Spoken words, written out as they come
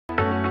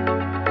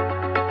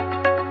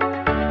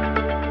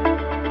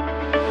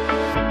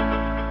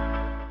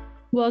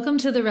Welcome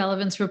to the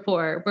Relevance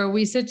Report, where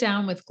we sit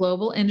down with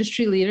global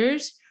industry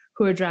leaders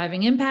who are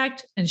driving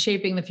impact and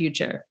shaping the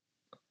future.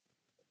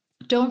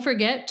 Don't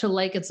forget to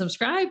like and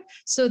subscribe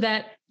so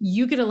that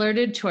you get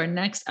alerted to our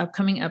next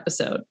upcoming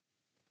episode.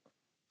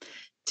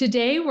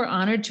 Today, we're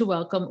honored to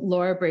welcome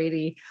Laura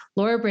Brady.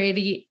 Laura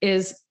Brady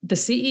is the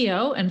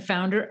CEO and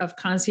founder of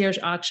Concierge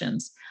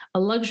Auctions, a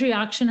luxury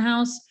auction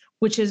house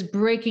which is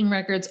breaking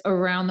records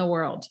around the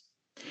world.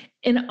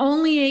 In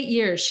only 8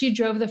 years, she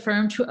drove the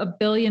firm to $1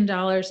 billion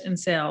in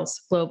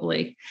sales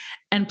globally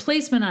and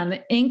placement on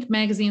the Inc.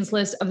 magazine's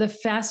list of the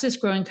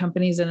fastest growing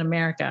companies in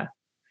America.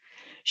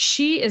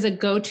 She is a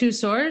go-to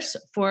source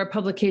for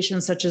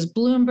publications such as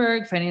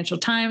Bloomberg, Financial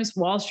Times,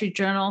 Wall Street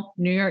Journal,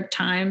 New York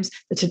Times,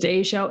 The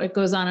Today Show, it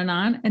goes on.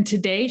 And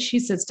today she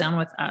sits down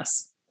with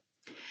us.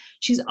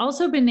 She's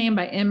also been named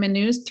by Inman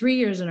News 3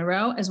 years in a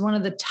row as one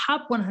of the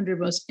top 100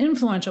 most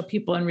influential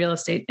people in real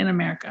estate in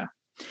America.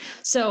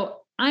 So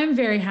I'm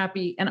very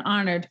happy and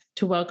honored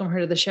to welcome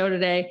her to the show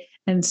today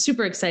and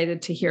super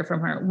excited to hear from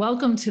her.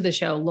 Welcome to the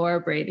show,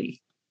 Laura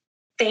Brady.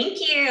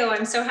 Thank you.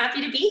 I'm so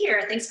happy to be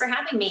here. Thanks for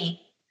having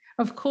me.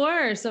 Of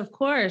course, of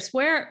course.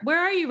 Where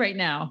are you right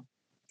now?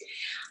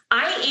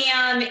 I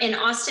am in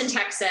Austin,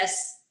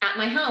 Texas at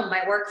my home,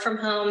 my work from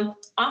home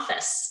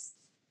office.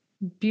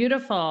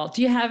 Beautiful.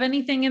 Do you have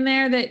anything in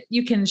there that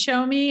you can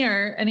show me,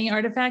 or any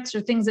artifacts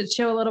or things that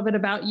show a little bit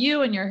about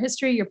you and your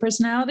history, your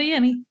personality?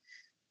 Anything?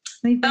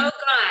 Oh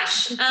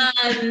gosh.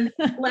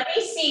 Let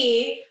me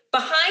see.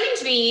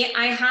 Behind me,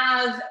 I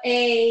have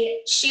a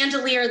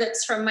chandelier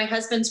that's from my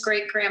husband's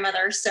great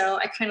grandmother. So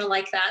I kind of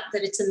like that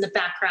it's in the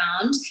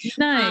background.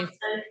 Nice.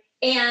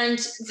 And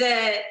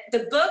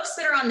the books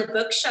that are on the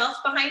bookshelf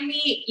behind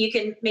me, you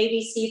can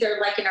maybe see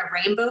they're like in a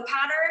rainbow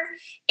pattern.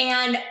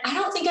 And I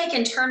don't think I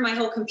can turn my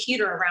whole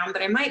computer around,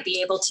 but I might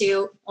be able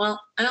to.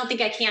 Well, I don't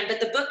think I can, but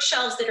the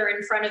bookshelves that are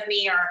in front of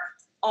me are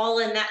all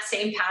in that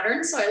same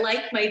pattern. So I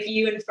like my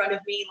view in front of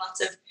me, lots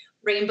of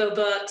rainbow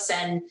books.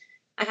 And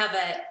I have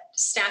a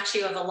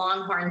statue of a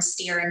longhorn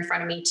steer in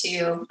front of me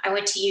too. I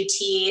went to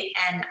UT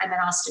and I'm in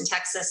Austin,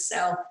 Texas.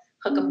 So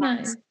hook 'em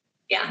horns.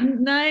 Yeah.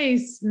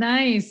 Nice.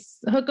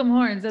 Hook 'em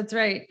horns. That's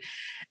right.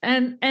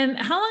 And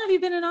how long have you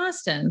been in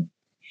Austin?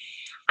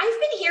 I've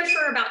been here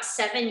for about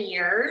 7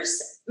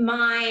 years.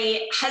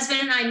 My husband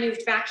and I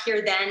moved back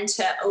here then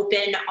to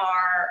open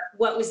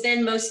what was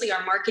then mostly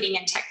our marketing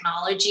and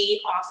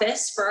technology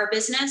office for our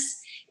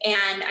business.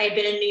 And I had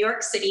been in New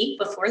York City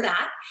before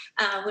that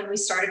when we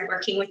started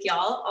working with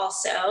y'all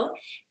also.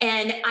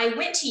 And I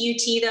went to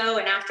UT though,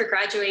 and after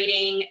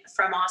graduating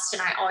from Austin,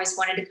 I always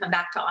wanted to come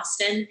back to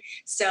Austin.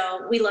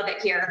 So we love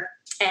it here,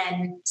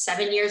 and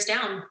 7 years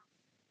down.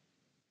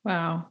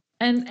 Wow.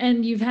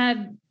 And you've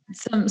had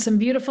some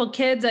beautiful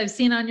kids I've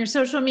seen on your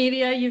social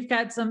media. You've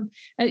got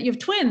you have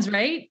twins,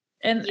 right?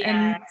 And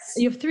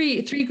you have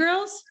three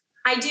girls?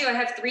 I do. I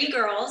have 3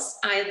 girls.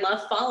 I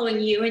love following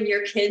you and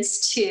your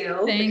kids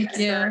too. Thank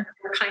you.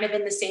 We're kind of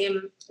in the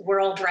same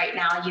world right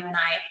now, you and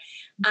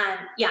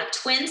I.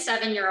 Twin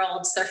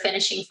 7-year-olds. They're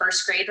finishing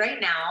first grade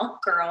right now,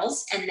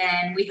 girls. And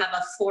then we have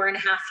a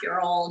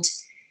 4.5-year-old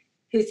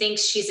who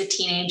thinks she's a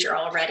teenager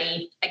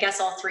already. I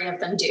guess all 3 of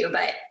them do,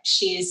 but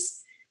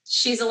she's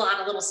a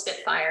little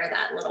spitfire,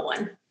 that little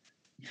one.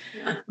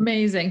 Yeah.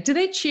 Amazing. Do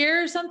they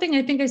cheer or something?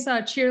 I think I saw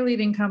a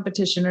cheerleading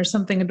competition or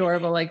something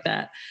adorable like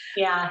that.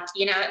 Yeah.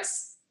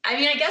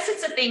 I guess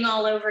it's a thing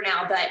all over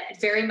now, but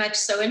very much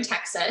so in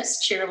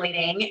Texas,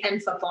 cheerleading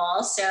and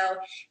football. So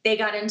they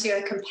got into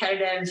a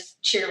competitive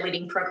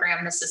cheerleading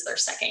program. This is their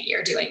 2nd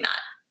year doing that.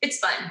 It's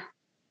fun.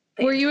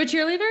 Were you a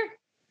cheerleader?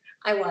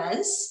 I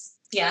was.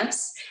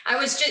 Yes. I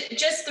was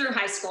just through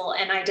high school,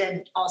 and I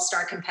did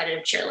all-star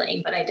competitive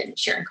cheerleading, but I didn't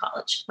cheer in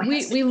college.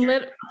 We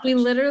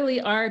literally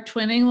are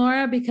twinning,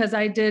 Laura, because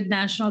I did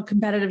national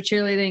competitive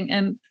cheerleading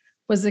and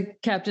was the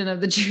captain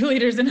of the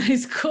cheerleaders in high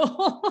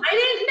school. I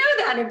didn't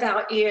know that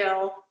about you.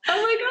 Oh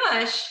my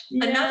gosh.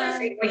 Yeah. Another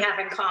thing we have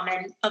in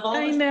common of all.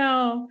 I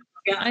know.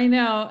 Yeah. I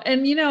know.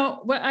 And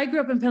I grew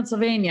up in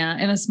Pennsylvania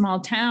in a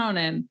small town,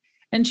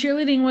 and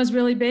cheerleading was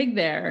really big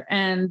there.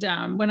 And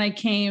when I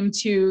came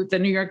to the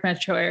New York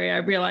metro area, I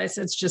realized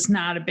it's just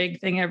not a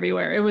big thing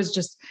everywhere. It was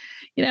just,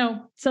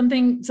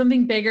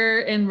 something bigger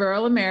in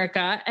rural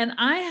America. And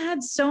I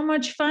had so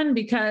much fun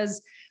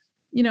because,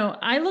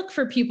 I look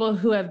for people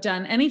who have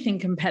done anything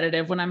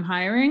competitive when I'm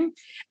hiring.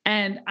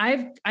 And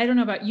I don't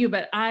know about you,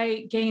 but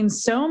I gained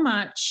so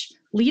much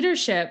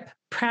leadership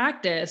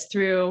practice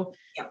through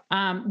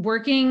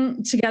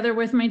working together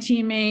with my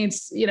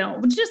teammates,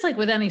 just like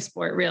with any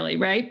sport really,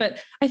 right? But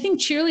I think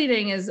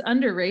cheerleading is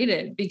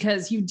underrated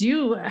because you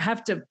do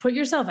have to put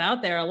yourself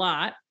out there a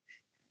lot.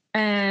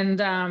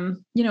 And,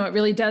 it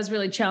really does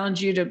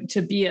challenge you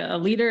to be a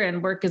leader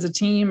and work as a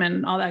team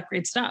and all that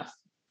great stuff.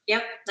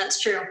 Yep, that's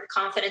true.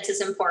 Confidence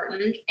is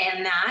important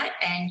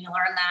and you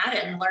learn that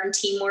and learn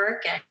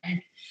teamwork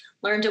and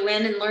learn to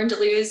win and learn to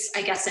lose,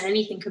 I guess, in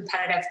anything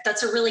competitive.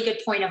 That's a really good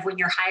point of when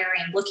you're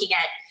hiring, looking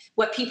at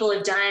what people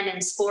have done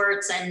in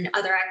sports and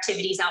other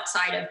activities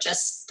outside of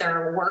just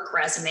their work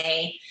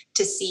resume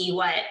to see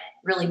what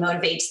really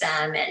motivates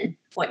them and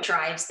what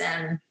drives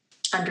them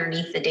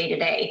underneath the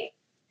day-to-day.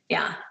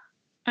 Yeah.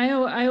 I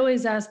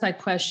always ask that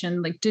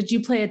question, like, did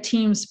you play a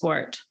team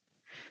sport?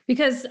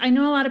 Because I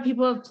know a lot of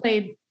people have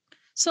played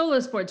solo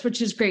sports,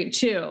 which is great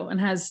too, and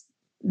has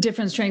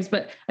different strengths,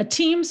 but a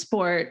team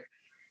sport,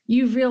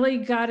 you've really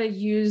got to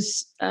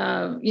use,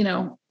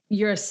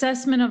 your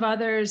assessment of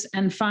others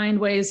and find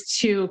ways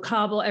to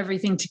cobble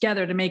everything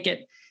together to make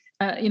it,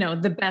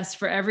 the best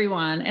for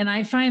everyone. And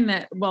I find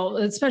that, well,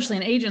 especially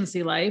in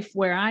agency life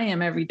where I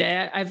am every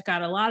day, I've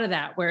got a lot of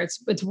that where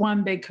it's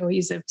one big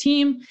cohesive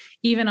team.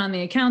 Even on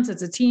the accounts,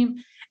 it's a team.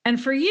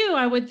 And for you,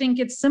 I would think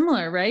it's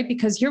similar, right?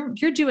 Because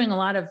you're doing a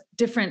lot of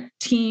different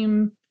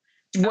team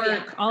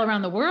work all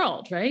around the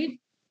world, right?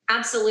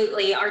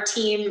 Absolutely. Our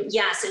team,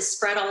 yes, is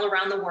spread all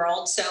around the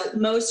world. So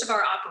most of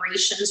our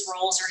operations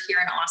roles are here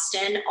in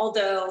Austin,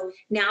 although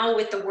now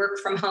with the work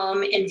from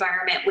home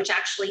environment, which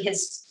actually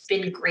has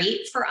been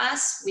great for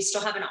us, we still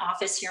have an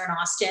office here in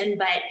Austin,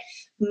 but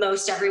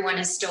most everyone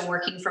is still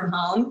working from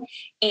home.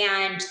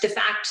 And the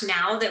fact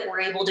now that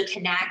we're able to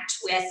connect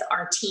with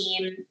our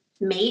team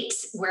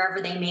mates wherever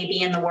they may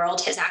be in the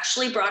world has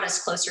actually brought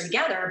us closer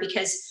together,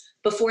 because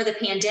before the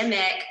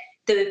pandemic,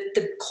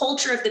 the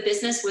culture of the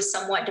business was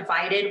somewhat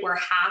divided, where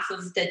half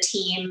of the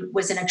team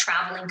was in a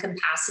traveling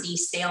capacity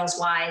sales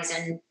wise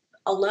and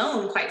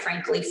alone, quite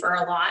frankly, for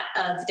a lot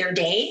of their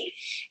day.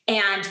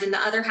 And then the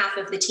other half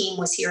of the team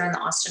was here in the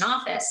Austin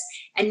office.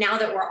 And now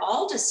that we're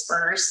all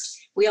dispersed,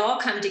 we all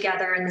come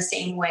together in the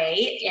same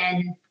way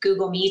in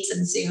Google Meets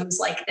and Zooms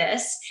like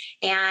this.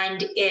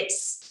 And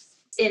it's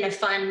in a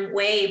fun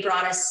way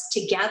brought us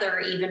together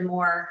even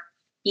more,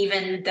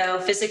 even though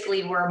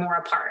physically we're more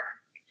apart.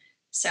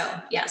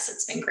 So yes,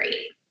 it's been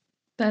great.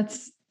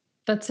 That's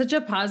such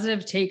a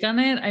positive take on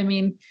it. I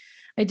mean,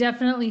 I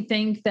definitely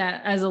think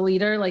that as a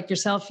leader like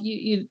yourself,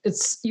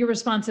 it's your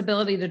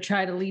responsibility to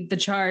try to lead the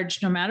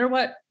charge no matter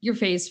what you're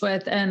faced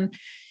with. And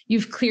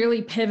you've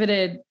clearly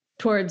pivoted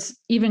towards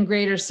even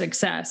greater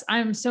success.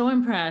 I'm so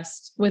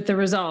impressed with the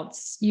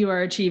results you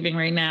are achieving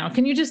right now.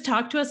 Can you just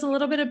talk to us a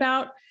little bit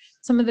about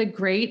some of the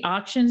great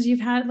auctions you've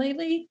had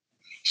lately?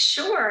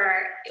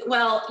 Sure.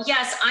 Well,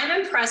 yes,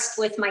 I'm impressed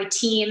with my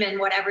team and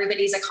what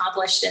everybody's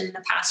accomplished in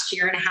the past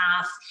year and a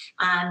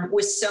half,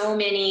 with so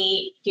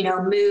many,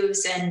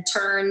 moves and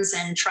turns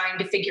and trying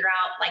to figure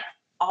out, like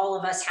all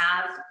of us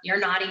have. You're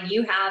nodding,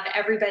 you have.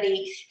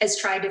 Everybody has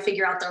tried to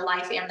figure out their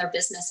life and their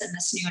business in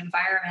this new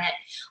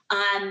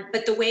environment.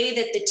 But the way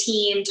that the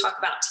team, talk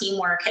about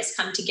teamwork, has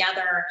come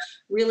together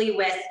really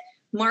with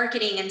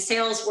marketing and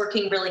sales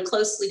working really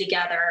closely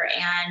together,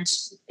 and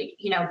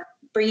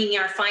bringing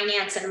our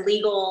finance and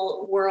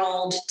legal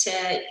world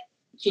to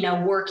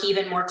work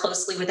even more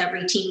closely with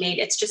every teammate.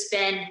 It's just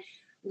been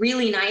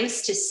really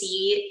nice to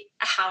see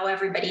how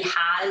everybody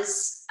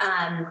has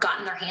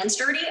gotten their hands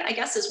dirty, I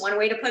guess is one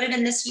way to put it,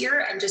 in this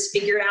year, and just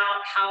figured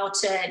out how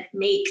to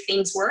make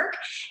things work.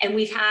 And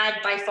we've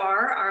had by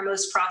far our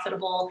most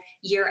profitable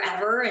year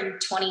ever in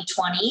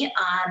 2020,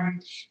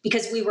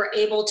 because we were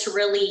able to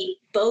really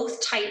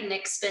both tighten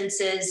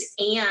expenses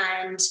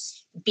and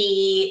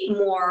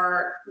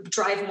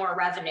drive more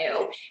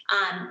revenue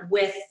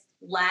with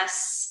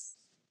less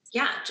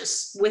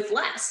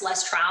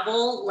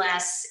travel,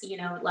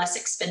 less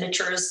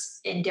expenditures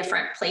in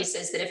different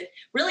places, that have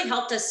really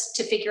helped us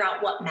to figure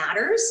out what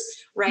matters,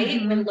 right?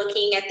 Mm-hmm. When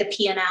looking at the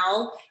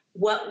P&L,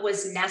 what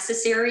was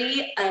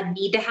necessary, a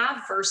need to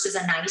have versus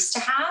a nice to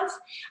have,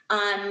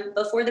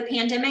 before the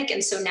pandemic.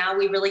 And so now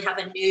we really have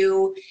a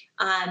new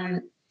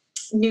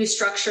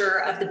structure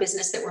of the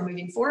business that we're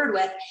moving forward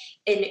with.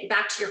 And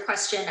back to your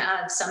question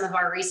of some of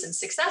our recent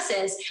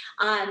successes,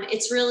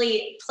 it's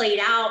really played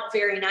out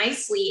very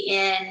nicely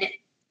in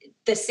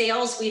the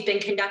sales we've been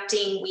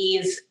conducting.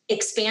 We've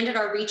expanded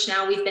our reach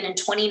now. We've been in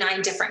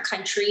 29 different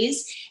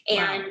countries.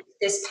 And wow.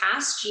 This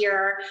past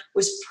year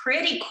was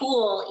pretty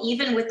cool,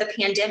 even with the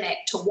pandemic,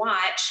 to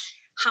watch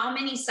how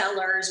many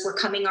sellers were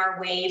coming our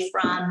way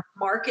from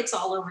markets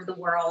all over the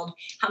world,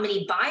 how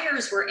many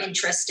buyers were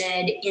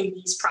interested in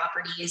these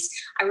properties.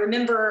 I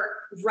remember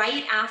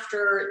right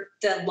after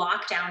the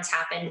lockdowns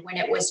happened, when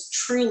it was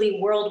truly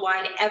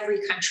worldwide,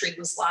 every country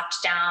was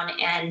locked down,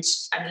 and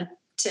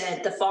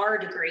to the far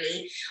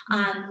degree,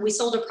 we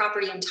sold a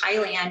property in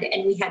Thailand,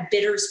 and we had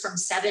bidders from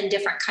 7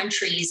 different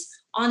countries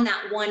on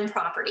that one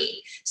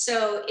property.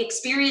 So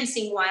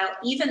experiencing, while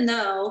even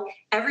though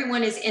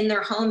everyone is in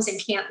their homes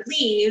and can't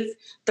leave,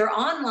 they're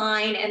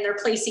online and they're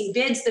placing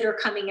bids that are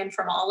coming in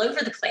from all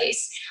over the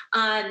place.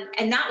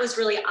 And that was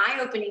really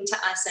eye-opening to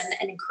us, and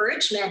an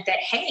encouragement that,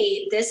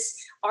 hey,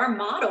 our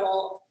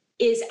model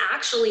is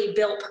actually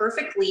built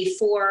perfectly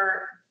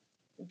for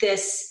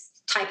this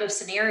type of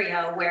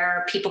scenario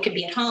where people can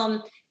be at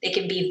home, they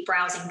can be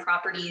browsing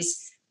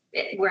properties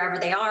wherever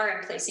they are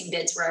and placing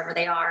bids wherever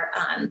they are.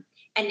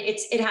 And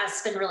it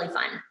has been really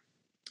fun.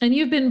 And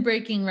you've been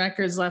breaking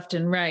records left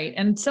and right.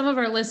 And some of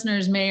our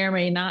listeners may or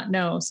may not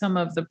know some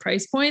of the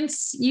price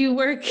points you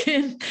work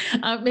in.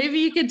 Maybe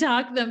you could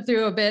talk them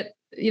through a bit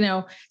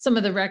some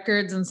of the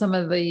records and some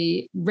of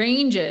the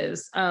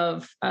ranges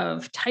of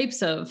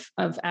types of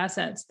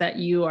assets that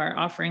you are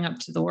offering up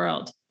to the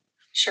world?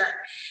 Sure.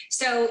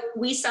 So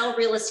we sell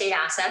real estate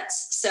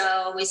assets.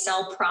 So we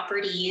sell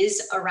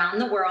properties around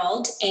the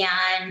world,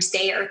 and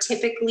they are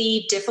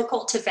typically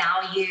difficult to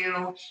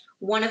value,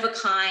 one of a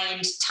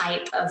kind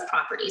type of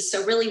properties.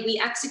 So really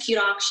we execute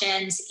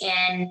auctions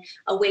in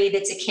a way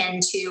that's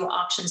akin to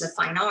auctions of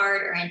fine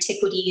art or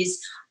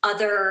antiquities,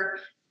 other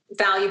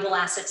valuable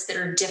assets that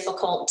are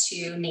difficult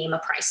to name a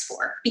price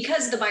for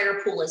because the buyer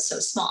pool is so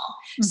small.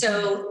 Mm-hmm.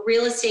 So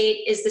real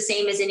estate is the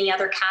same as any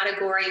other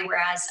category,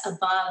 whereas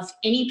above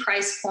any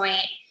price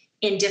point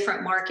in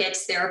different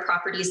markets, there are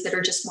properties that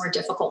are just more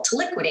difficult to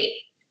liquidate,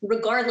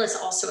 regardless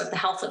also of the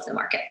health of the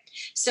market.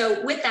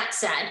 So with that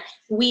said,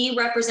 we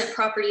represent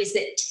properties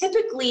that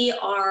typically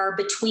are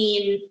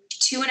between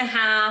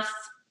 2.5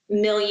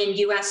 million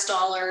US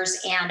dollars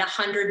and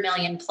 100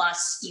 million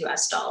plus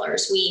US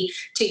dollars. We,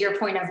 to your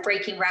point of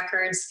breaking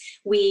records,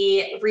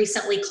 we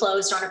recently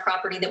closed on a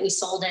property that we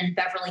sold in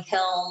Beverly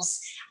Hills.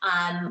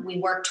 We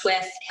worked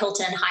with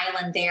Hilton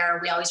Highland there.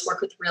 We always work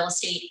with a real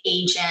estate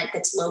agent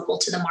that's local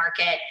to the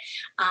market.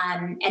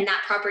 And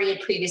that property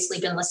had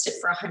previously been listed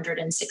for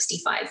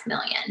 165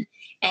 million.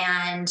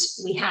 And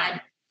we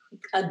had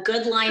a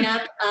good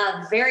lineup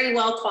of very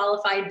well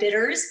qualified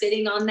bidders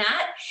bidding on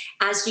that,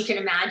 as you can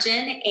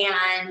imagine.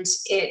 And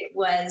it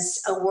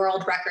was a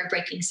world record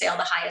breaking sale,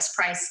 the highest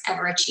price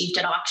ever achieved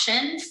at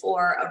auction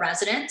for a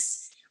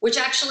residence, which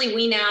actually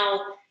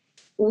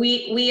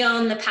we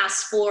own the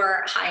past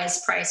 4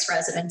 highest priced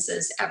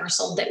residences ever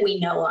sold that we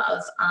know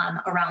of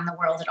around the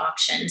world at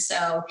auction.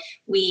 So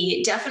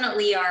we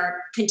definitely are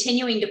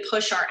continuing to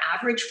push our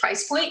average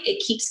price point.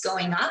 It keeps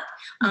going up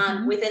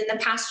within the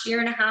past year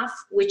and a half,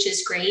 which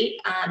is great.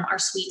 Our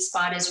sweet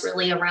spot is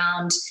really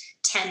around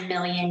 10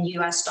 million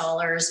US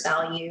dollars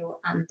value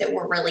that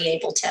we're really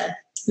able to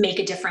make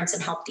a difference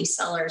and help these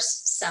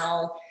sellers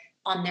sell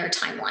on their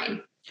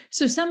timeline.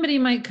 So somebody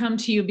might come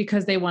to you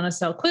because they want to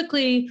sell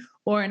quickly,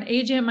 or an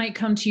agent might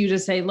come to you to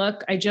say,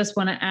 look, I just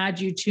want to add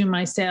you to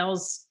my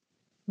sales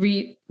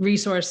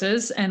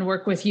resources and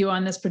work with you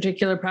on this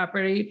particular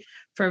property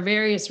for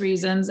various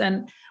reasons.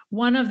 And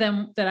one of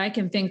them that I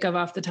can think of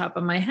off the top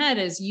of my head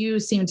is you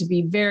seem to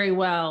be very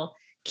well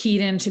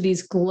keyed into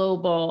these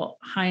global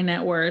high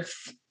net worth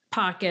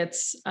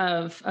pockets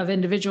of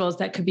individuals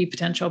that could be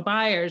potential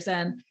buyers.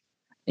 And,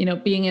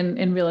 being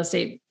in real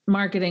estate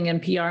marketing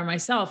and PR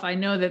myself, I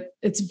know that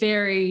it's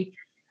very,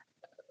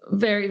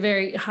 very,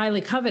 very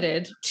highly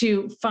coveted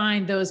to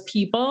find those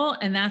people.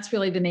 And that's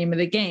really the name of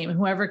the game.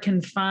 Whoever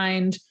can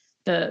find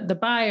the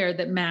buyer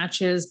that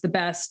matches the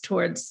best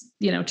towards,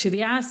 to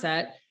the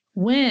asset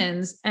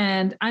wins.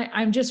 And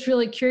I'm just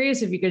really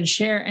curious if you could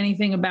share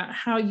anything about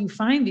how you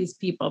find these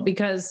people,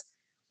 because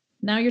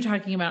now you're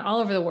talking about all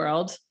over the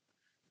world.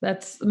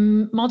 That's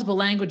multiple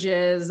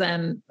languages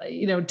and,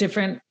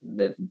 different,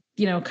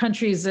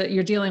 countries that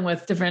you're dealing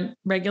with, different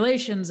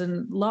regulations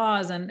and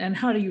laws, and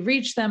how do you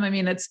reach them? I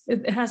mean,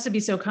 it has to be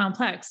so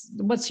complex.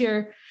 What's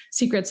your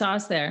secret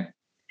sauce there?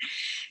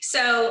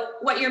 So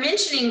what you're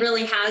mentioning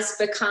really has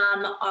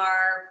become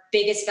our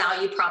biggest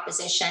value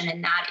proposition,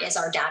 and that is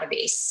our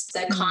database,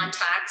 the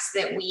contacts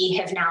that we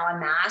have now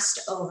amassed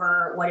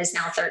over what is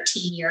now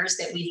 13 years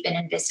that we've been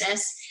in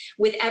business.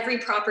 With every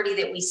property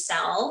that we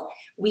sell,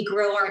 we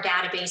grow our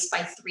database by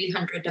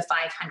 300 to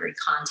 500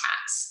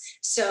 contacts.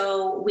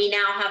 So we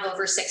now have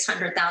over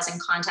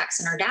 600,000 contacts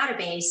in our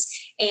database,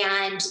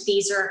 and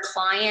these are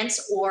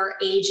clients or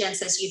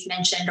agents, as you've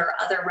mentioned, or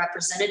other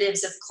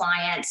representatives of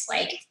clients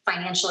like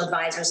financial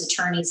advisors,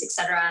 attorneys, et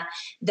cetera,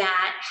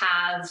 that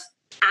have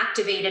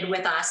activated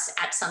with us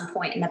at some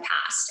point in the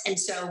past. And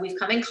so we've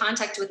come in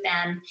contact with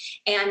them,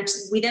 and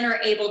we then are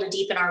able to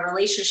deepen our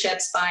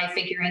relationships by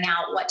figuring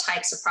out what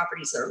types of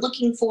properties they're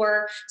looking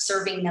for,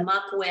 serving them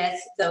up with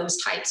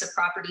those types of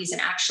properties,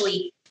 and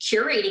actually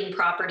curating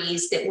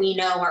properties that we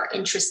know are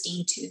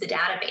interesting to the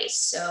database.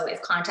 So if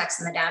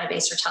contacts in the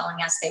database are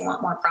telling us they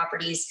want more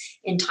properties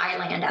in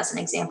Thailand, as an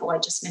example, I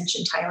just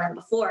mentioned Thailand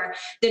before,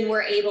 then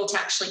we're able to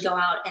actually go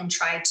out and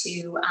try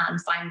to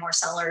find more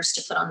sellers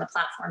to put on the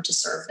platform to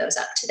serve those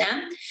up to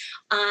them.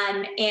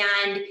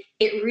 And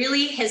it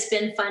really has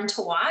been fun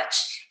to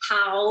watch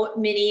how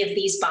many of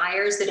these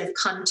buyers that have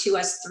come to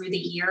us through the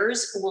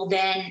years will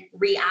then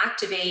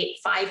reactivate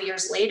 5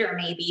 years later,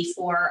 maybe,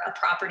 for a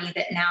property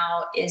that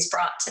now is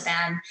brought to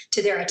them,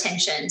 to their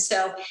attention.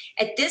 So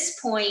at this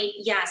point,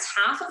 yes,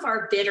 half of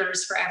our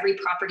bidders for every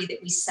property that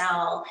we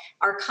sell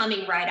are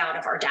coming right out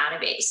of our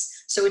database.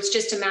 So it's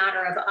just a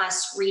matter of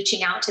us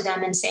reaching out to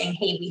them and saying,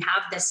 hey, we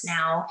have this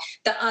now.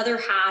 The other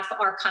half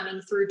are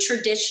coming through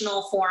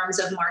traditional forms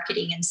of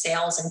marketing and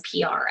sales and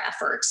PR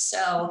efforts.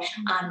 So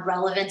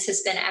relevance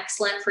has been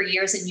excellent for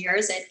years and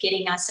years at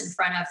getting us in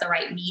front of the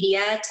right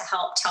media to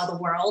help tell the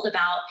world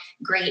about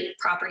great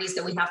properties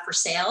that we have for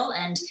sale.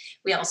 And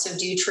we also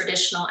do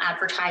traditional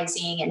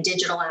advertising and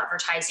digital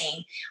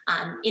advertising,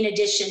 in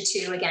addition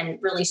to, again,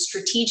 really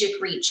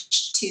strategic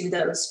reach to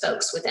those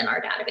folks within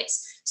our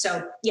database.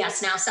 So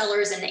yes, now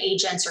sellers and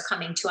agents are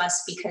coming to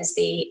us because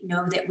they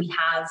know that we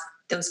have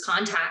those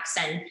contacts.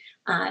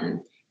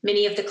 And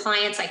many of the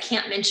clients I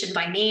can't mention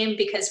by name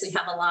because we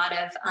have a lot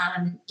of,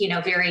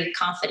 very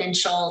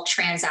confidential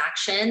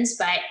transactions,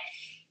 but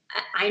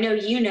I know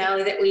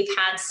that we've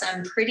had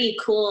some pretty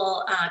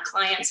cool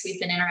clients we've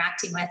been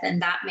interacting with,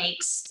 and that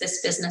makes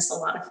this business a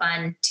lot of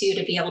fun too,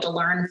 to be able to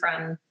learn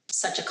from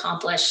such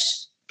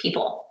accomplished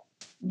people.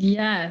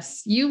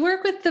 Yes, you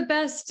work with the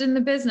best in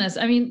the business.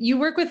 I mean, you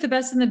work with the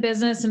best in the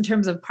business in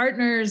terms of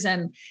partners,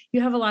 and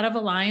you have a lot of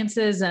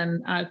alliances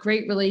and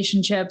great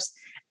relationships.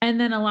 And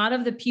then a lot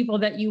of the people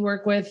that you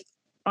work with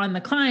on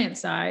the client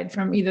side,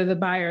 from either the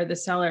buyer or the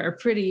seller, are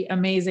pretty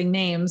amazing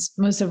names,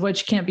 most of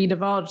which can't be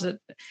divulged.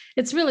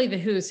 It's really the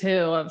who's who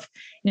of,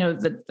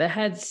 the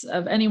heads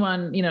of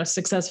anyone,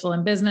 successful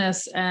in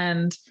business,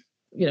 and,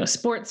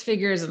 sports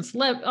figures and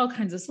all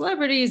kinds of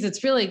celebrities.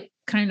 It's really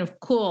kind of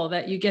cool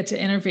that you get to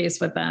interface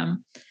with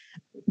them.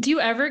 Do you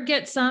ever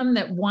get some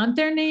that want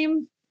their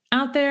name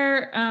out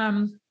there,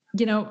 and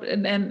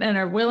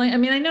are willing? I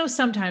mean, I know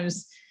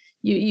sometimes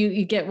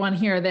you get one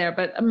here or there,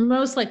 but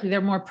most likely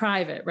they're more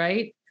private,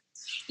 right?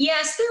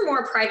 Yes, they're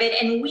more private,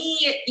 and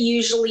we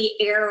usually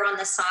err on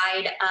the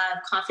side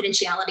of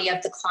confidentiality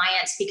of the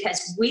clients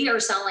because we are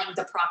selling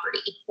the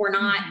property. We're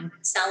not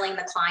selling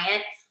the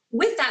client.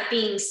 With that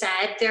being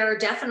said, there are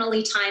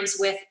definitely times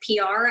with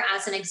PR,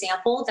 as an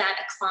example, that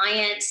a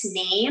client's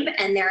name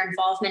and their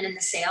involvement in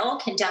the sale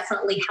can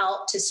definitely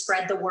help to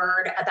spread the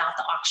word about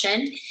the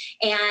auction.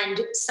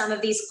 And some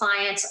of these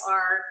clients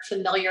are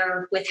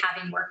familiar with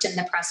having worked in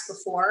the press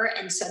before,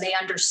 and so they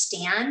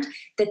understand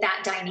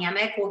that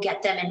dynamic will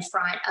get them in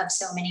front of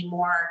so many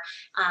more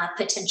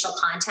potential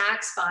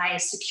contacts by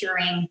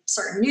securing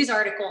certain news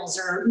articles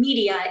or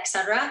media, et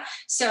cetera.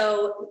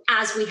 So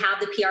as we have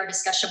the PR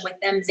discussion with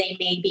them, they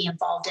may be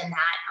involved in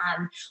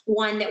that.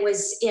 One that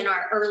was in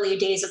our early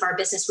days of our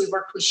business, we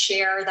worked with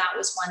Cher. That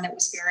was one that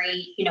was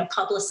very,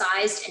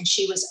 publicized, and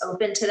she was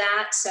open to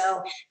that.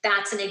 So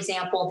that's an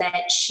example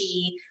that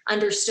she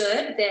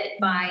understood that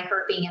by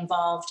her being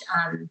involved,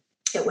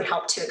 it would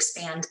help to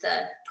expand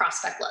the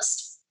prospect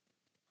list.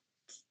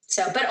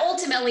 So, but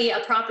ultimately,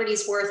 a property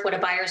is worth what a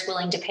buyer is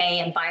willing to pay,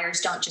 and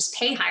buyers don't just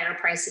pay higher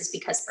prices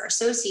because they're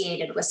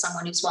associated with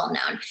someone who's well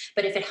known.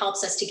 But if it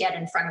helps us to get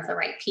in front of the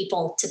right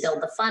people to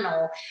build the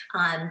funnel,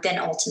 then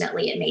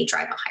ultimately it may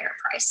drive a higher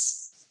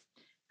price.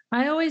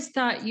 I always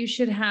thought you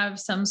should have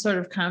some sort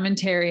of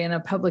commentary in a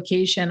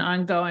publication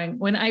ongoing.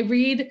 When I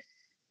read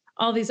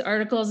all these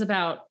articles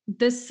about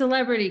this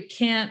celebrity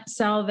can't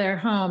sell their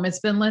home, it's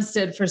been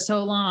listed for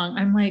so long,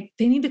 I'm like,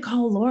 they need to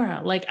call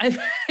Laura. Like, I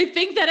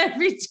think that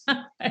every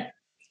time.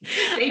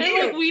 They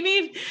do. Like, we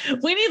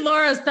need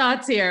Laura's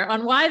thoughts here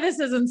on why this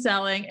isn't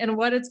selling and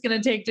what it's going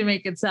to take to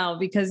make it sell,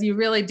 because you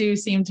really do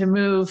seem to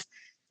move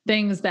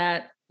things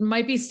that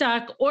might be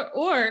stuck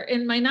or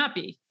it might not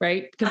be,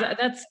 right? Because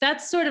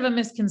that's sort of a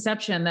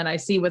misconception that I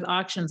see with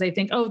auctions. I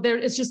think,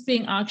 it's just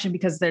being auctioned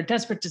because they're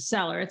desperate to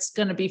sell, or it's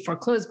going to be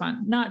foreclosed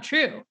upon. Not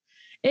true.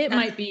 It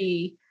might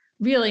be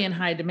really in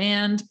high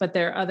demand, but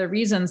there are other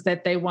reasons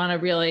that they want to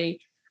really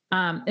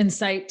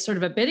incite sort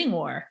of a bidding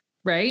war,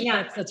 right?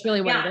 Yeah. That's really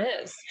what it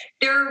is.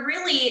 There are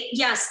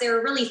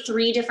really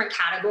three different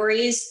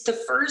categories. The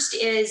first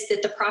is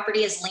that the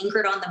property has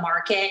lingered on the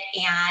market,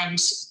 and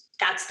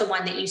that's the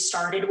one that you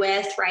started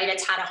with, right?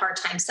 It's had a hard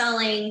time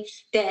selling.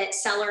 The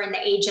seller and the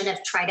agent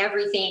have tried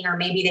everything, or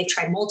maybe they've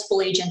tried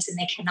multiple agents and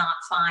they cannot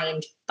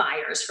find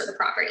buyers for the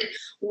property.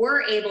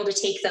 We're able to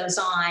take those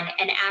on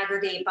and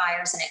aggregate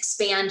buyers and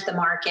expand the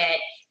market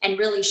and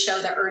really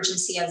show the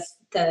urgency of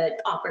the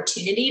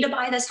opportunity to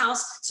buy this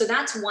house. So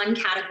that's one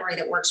category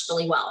that works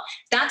really well.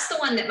 That's the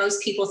one that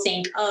most people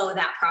think,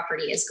 that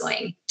property is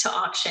going to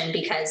auction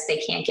because they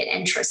can't get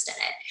interest in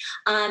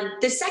it.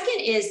 The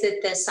second is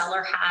that the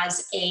seller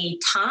has a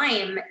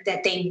time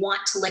that they want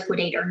to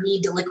liquidate or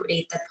need to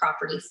liquidate the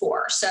property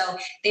for. So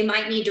they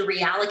might need to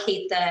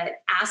reallocate the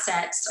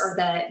assets or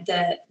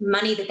the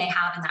money that they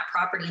have in that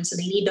property. And so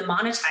they need to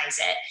monetize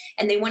it,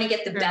 and they want to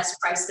get the best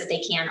price that they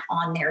can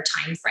on their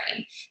time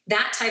frame.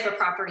 That type of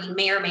property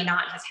may or may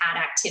not have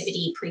had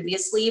activity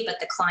previously, but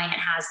the client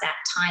has that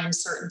time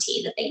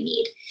certainty that they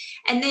need.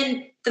 And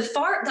then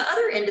the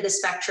other end of the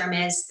spectrum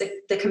is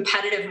the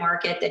competitive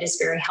market that is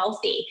very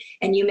healthy.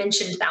 And you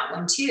mentioned that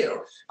one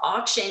too.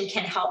 Auction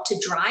can help to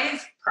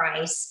drive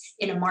price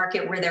in a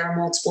market where there are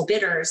multiple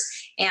bidders.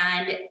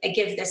 And I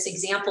give this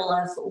example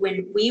of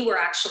when we were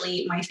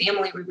my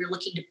family, we were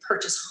looking to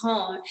purchase a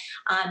home.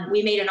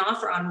 We made an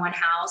offer on one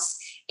house,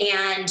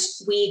 and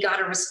we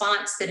got a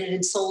response that it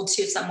had sold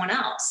to someone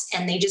else.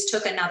 And they just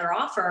took another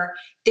offer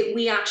that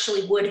we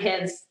actually would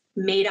have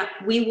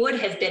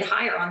bid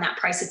higher on that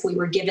price if we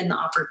were given the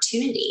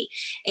opportunity.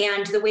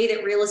 And the way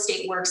that real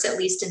estate works, at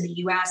least in the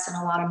US and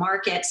a lot of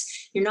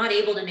markets, you're not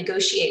able to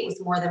negotiate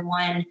with more than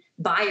one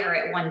buyer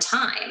at one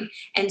time.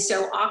 And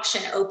so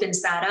auction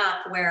opens that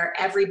up where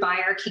every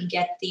buyer can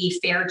get the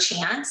fair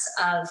chance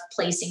of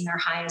placing their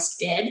highest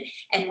bid.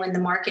 And when the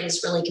market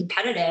is really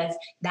competitive,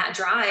 that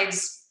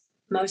drives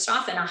most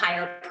often a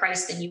higher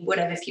price than you would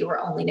have if you were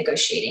only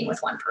negotiating with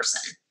one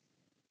person.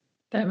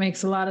 That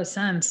makes a lot of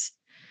sense.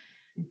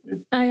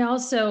 Mhm. I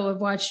also have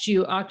watched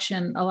you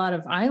auction a lot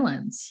of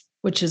islands,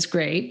 which is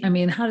great. I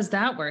mean, how does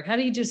that work? How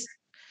do you just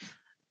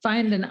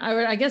find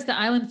I guess the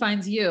island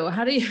finds you.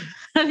 How do you,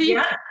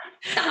 Yeah,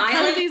 the how do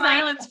island these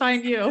finds islands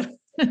find you?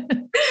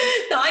 the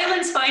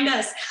islands find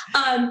us.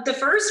 The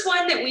first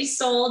one that we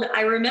sold,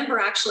 I remember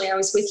actually, I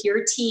was with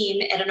your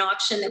team at an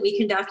auction that we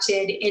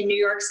conducted in New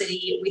York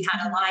City. We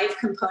had a live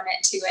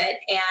component to it,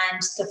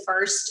 and the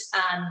first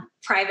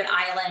private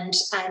island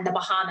in the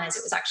Bahamas.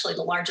 It was actually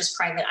the largest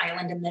private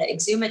island in the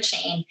Exuma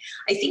chain.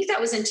 I think that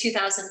was in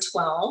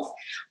 2012.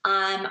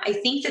 I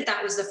think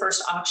that was the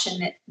first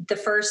auction, the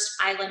first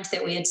island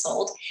that we had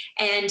sold.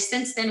 And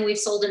since then, we've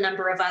sold a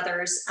number of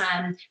others.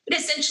 But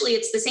essentially,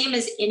 it's the same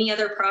as any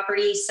other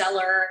property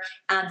seller,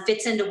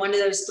 fits into one of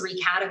those three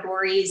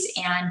categories,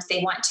 and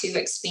they want to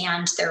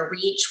expand their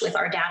reach with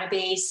our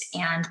database,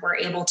 and we're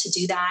able to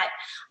do that.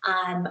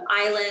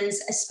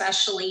 Islands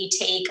especially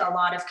take a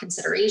lot of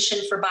consideration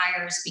for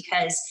buyers,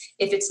 because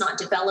if it's not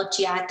developed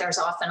yet, there's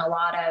often a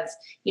lot of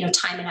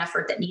time and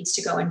effort that needs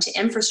to go into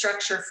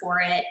infrastructure for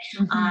it.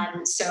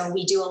 So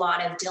we do a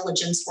lot of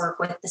diligence work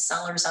with the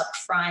sellers up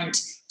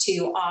front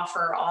to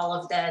offer all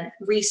of the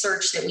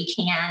research that we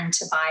can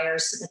to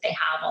buyers so that they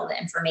have all the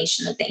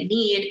information that they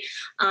need.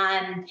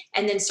 And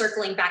then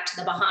circling back to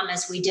the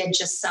Bahamas, we did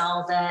just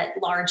sell the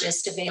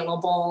largest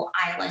available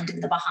island in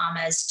the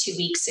Bahamas 2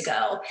 weeks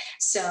ago.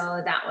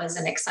 So that was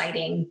an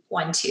exciting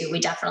one too.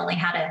 We definitely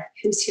had a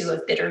who's who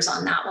of bidders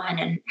on that one,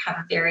 and have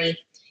a very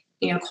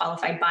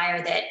qualified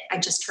buyer that I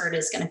just heard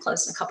is going to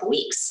close in a couple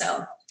weeks.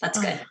 So that's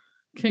good.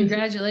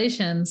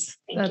 Congratulations.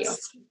 Thank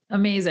That's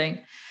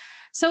amazing.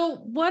 So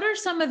what are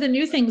some of the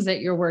new things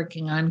that you're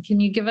working on? Can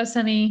you give us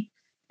any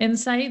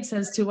insights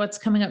as to what's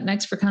coming up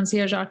next for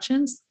Concierge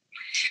Auctions?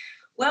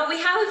 Well,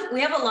 we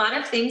have a lot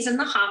of things in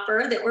the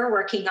hopper that we're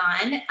working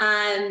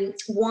on.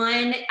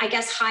 One, I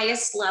guess,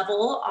 highest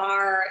level,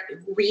 our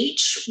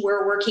reach.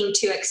 We're working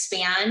to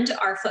expand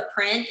our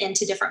footprint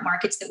into different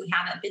markets that we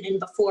haven't been in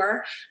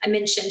before. I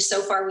mentioned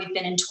so far we've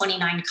been in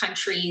 29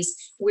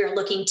 countries. We're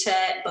looking to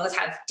both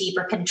have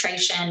deeper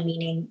penetration,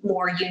 meaning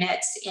more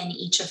units in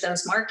each of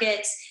those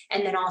markets,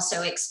 and then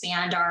also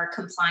expand our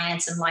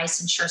compliance and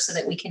licensure so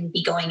that we can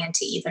be going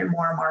into even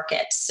more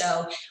markets.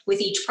 So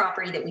with each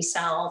property that we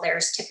sell,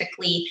 there's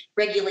typically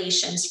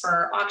regulations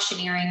for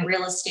auctioneering,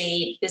 real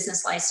estate,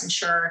 business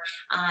licensure,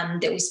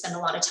 that we spend a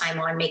lot of time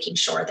on making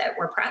sure that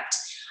we're prepped.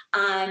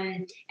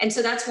 And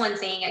so that's one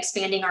thing,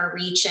 expanding our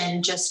reach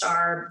and just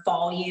our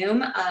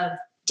volume of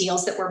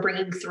deals that we're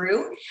bringing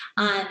through.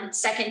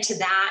 Second to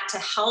that, to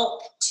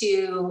help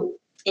to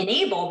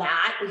enable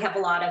that, we have a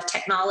lot of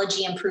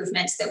technology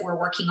improvements that we're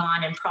working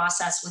on and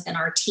process within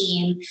our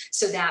team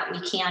so that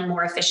we can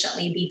more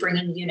efficiently be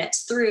bringing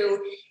units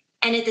through,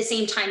 and at the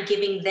same time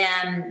giving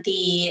them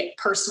the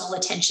personal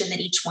attention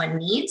that each one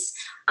needs.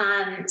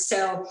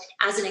 So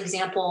as an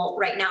example,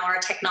 right now our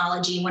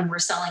technology, when we're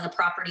selling a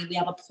property, we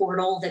have a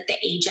portal that the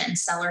agent and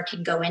seller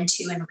can go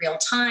into in real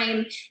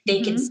time.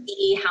 They can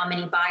see how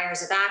many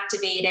buyers have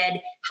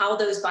activated, how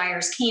those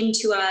buyers came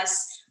to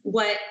us,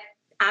 what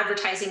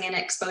advertising and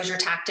exposure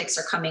tactics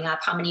are coming up,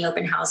 how many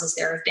open houses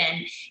there have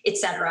been, et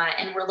cetera.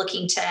 And we're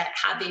looking to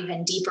have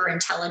even deeper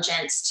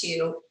intelligence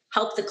to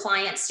help the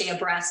client stay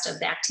abreast of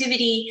the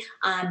activity,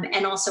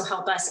 and also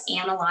help us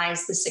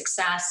analyze the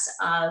success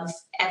of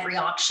every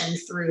auction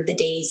through the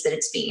days that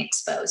it's being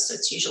exposed. So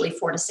it's usually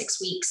 4 to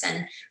 6 weeks.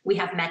 And we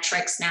have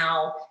metrics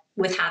now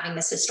with having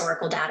this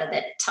historical data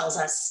that tells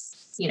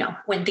us,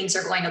 when things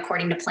are going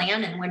according to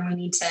plan and when we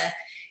need to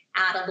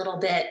add a little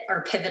bit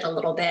or pivot a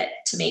little bit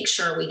to make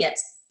sure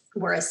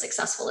we're as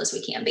successful as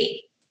we can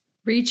be.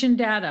 Reach and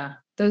data.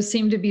 Those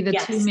seem to be the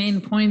two main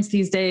points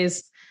these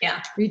days.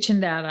 Yeah. Reach and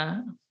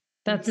data.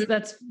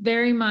 That's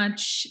very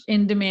much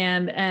in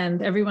demand,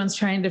 and everyone's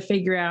trying to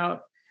figure out,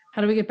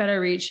 how do we get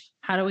better reach?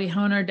 How do we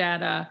hone our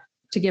data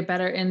to get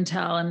better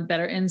intel and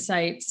better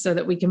insights so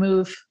that we can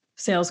move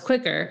sales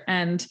quicker?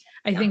 And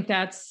I think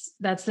that's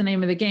the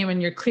name of the game,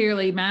 and you're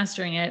clearly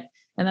mastering it,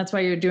 and that's why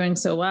you're doing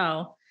so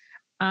well.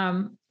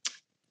 And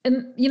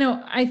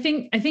I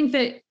think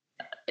that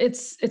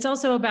it's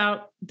also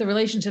about the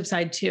relationship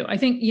side too. I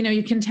think,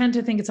 you can tend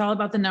to think it's all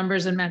about the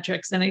numbers and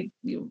metrics, and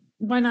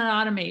why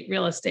not automate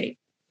real estate?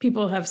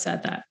 People have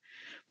said that,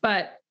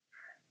 but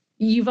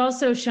you've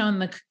also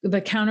shown the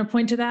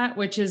counterpoint to that,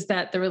 which is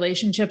that the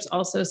relationships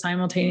also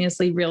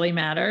simultaneously really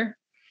matter.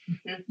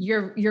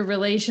 Your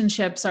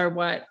relationships are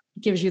what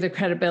gives you the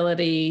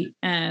credibility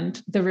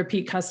and the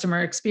repeat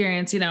customer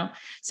experience,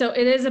 so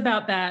it is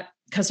about that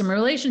customer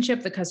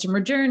relationship, the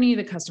customer journey,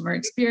 the customer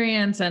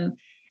experience, and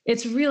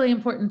it's really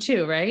important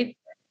too, right?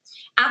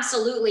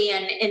 Absolutely.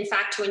 And in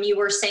fact, when you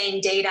were saying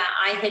data,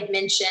 I had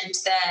mentioned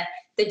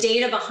the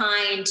data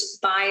behind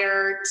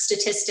buyer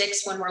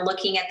statistics when we're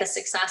looking at the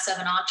success of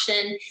an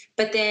auction,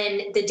 but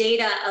then the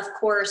data, of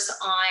course,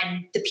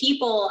 on the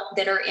people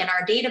that are in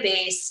our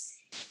database,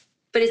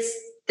 but it's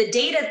the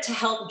data to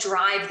help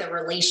drive the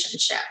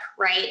relationship,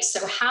 right?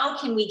 So how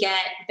can we get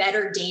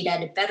better data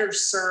to better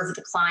serve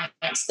the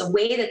clients the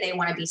way that they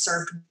want to be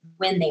served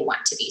when they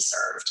want to be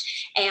served?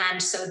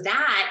 And so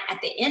that at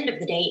the end of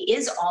the day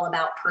is all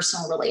about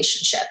personal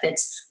relationship.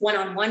 It's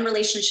one-on-one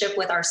relationship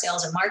with our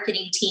sales and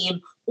marketing team,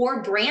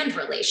 or brand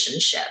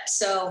relationship.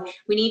 So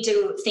we need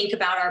to think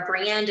about our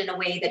brand in a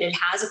way that it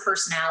has a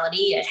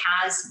personality, it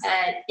has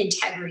an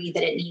integrity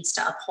that it needs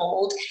to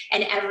uphold,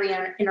 and every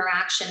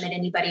interaction that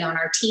anybody on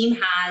our team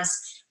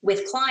has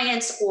with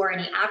clients, or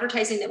any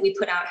advertising that we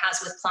put out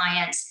has with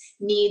clients,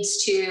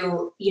 needs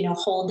to,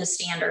 hold the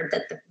standard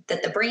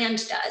that the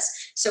brand does.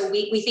 So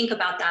we think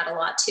about that a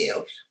lot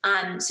too.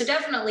 So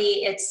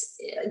definitely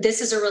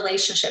this is a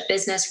relationship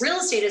business. Real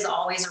estate is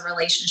always a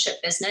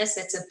relationship business.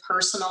 It's a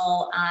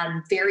personal,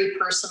 very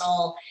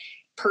personal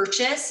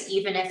purchase,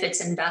 even if it's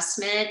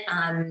investment.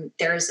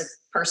 There's a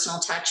personal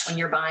touch when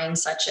you're buying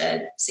such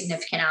a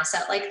significant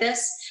asset like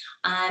this.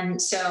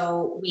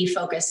 So we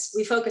focus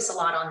a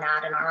lot on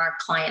that in our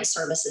client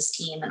services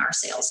team and our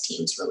sales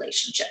team's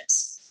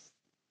relationships.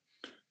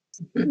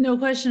 No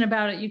question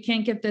about it. You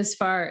can't get this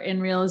far in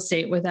real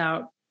estate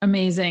without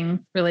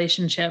amazing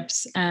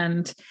relationships.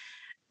 And,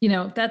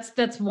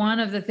 that's one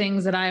of the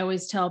things that I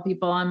always tell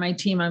people on my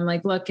team. I'm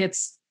like, look,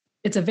 it's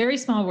a very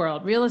small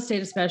world, real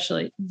estate,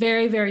 especially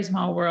very, very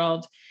small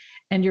world.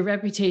 And your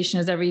reputation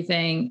is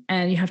everything.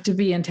 And you have to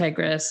be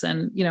integrous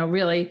and,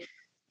 really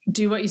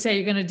do what you say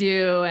you're going to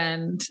do.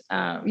 And,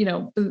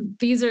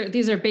 these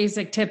are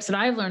basic tips that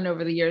I've learned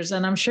over the years.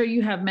 And I'm sure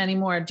you have many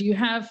more. Do you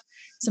have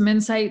some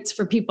insights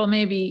for people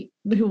maybe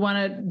who want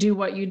to do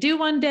what you do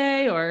one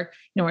day, or,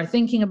 are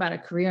thinking about a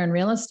career in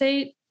real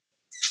estate?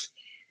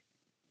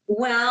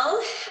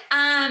 Well,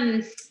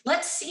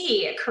 let's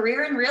see. A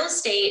career in real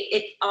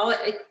estate,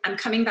 I'm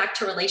coming back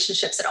to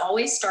relationships. It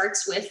always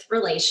starts with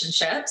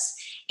relationships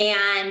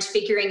and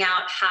figuring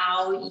out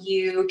how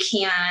you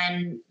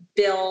can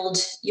build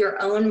your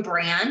own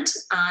brand,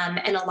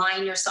 and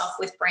align yourself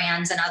with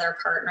brands and other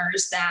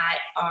partners that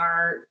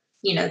are,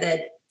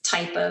 the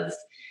type of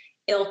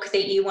ilk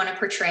that you want to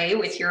portray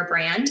with your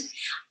brand.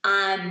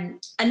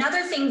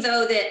 Another thing,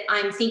 though, that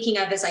I'm thinking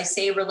of as I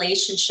say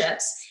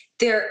relationships,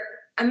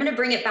 I'm going to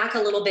bring it back a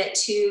little bit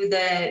to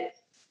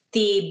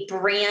the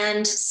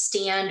brand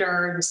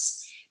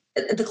standards,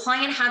 the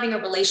client having a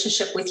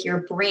relationship with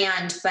your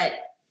brand, but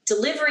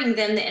delivering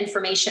them the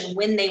information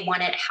when they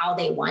want it, how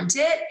they want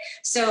it.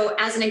 So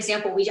as an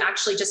example, we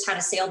actually just had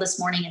a sale this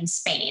morning in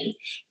Spain,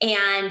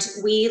 and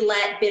we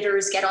let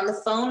bidders get on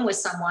the phone with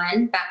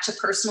someone, back to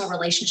personal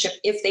relationship,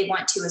 if they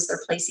want to, as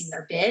they're placing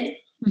their bid.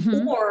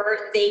 Mm-hmm.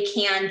 Or they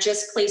can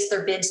just place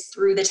their bids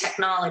through the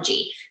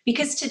technology.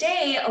 Because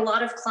today, a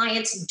lot of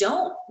clients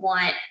don't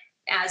want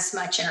as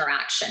much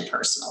interaction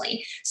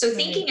personally. So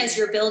thinking as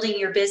you're building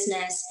your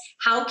business,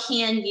 how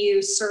can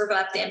you serve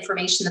up the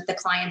information that the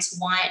clients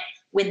want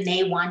when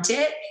they want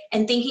it,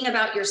 and thinking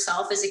about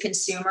yourself as a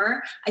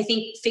consumer. I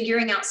think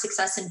figuring out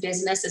success in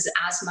business is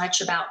as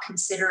much about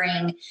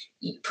considering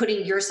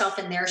putting yourself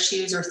in their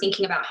shoes, or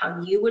thinking about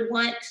how you would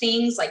want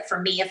things. Like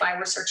for me, if I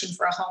were searching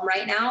for a home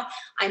right now,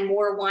 I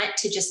more want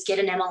to just get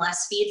an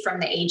MLS feed from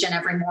the agent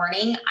every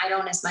morning. I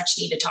don't as much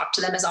need to talk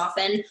to them as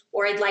often,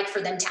 or I'd like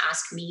for them to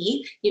ask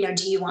me,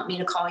 do you want me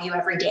to call you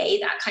every day?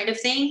 That kind of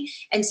thing.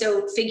 And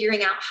so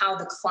figuring out how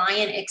the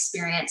client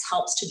experience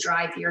helps to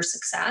drive your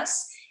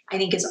success, I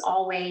think, is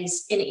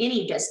always, in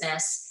any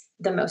business,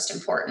 the most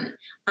important.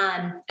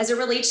 As it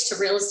relates to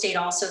real estate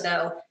also,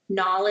 though,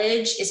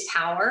 knowledge is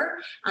power.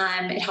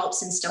 It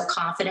helps instill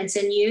confidence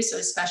in you. So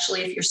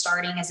especially if you're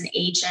starting as an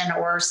agent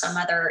or some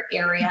other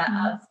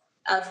area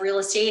of real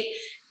estate,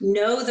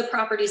 know the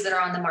properties that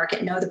are on the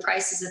market, know the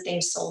prices that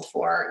they've sold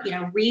for,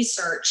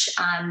 research,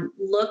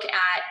 look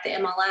at the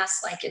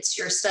MLS like it's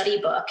your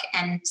study book.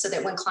 And so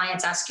that when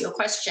clients ask you a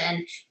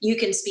question, you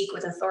can speak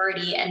with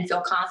authority and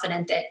feel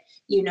confident that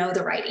you know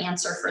the right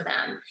answer for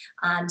them.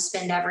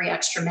 Spend every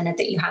extra minute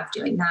that you have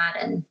doing that.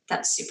 And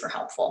that's super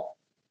helpful.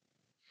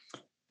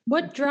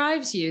 What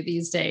drives you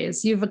these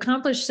days? You've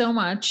accomplished so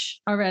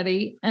much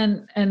already.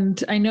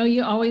 And I know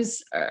you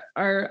always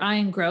are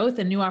eyeing growth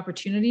and new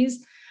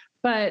opportunities,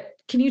 but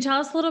can you tell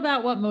us a little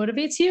about what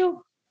motivates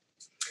you?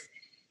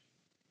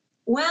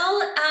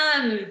 Well,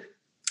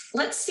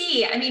 let's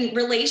see. I mean,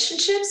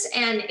 relationships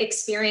and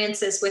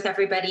experiences with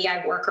everybody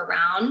I work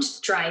around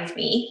drive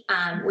me.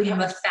 We have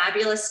a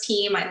fabulous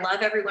team. I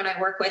love everyone I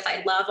work with.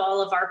 I love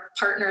all of our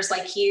partners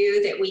like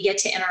you that we get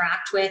to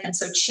interact with. And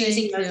so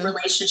choosing those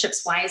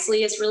relationships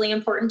wisely is really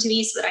important to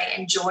me, so that I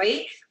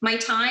enjoy my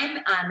time.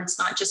 It's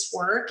not just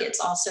work. It's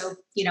also,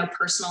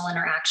 personal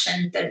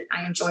interaction that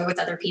I enjoy with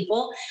other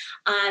people.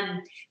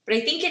 But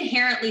I think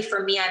inherently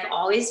for me, I've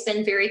always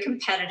been very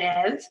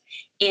competitive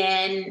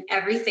in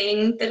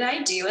everything that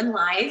I do in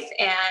life.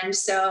 And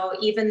so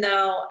even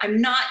though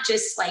I'm not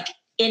just like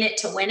in it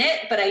to win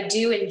it, but I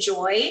do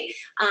enjoy,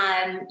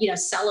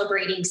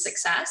 celebrating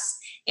success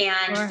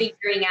and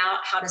figuring out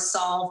how to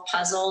solve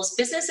puzzles.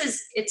 Business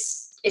is,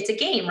 it's a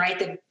game,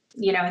 right?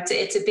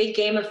 it's a big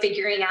game of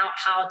figuring out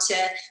how to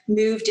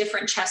move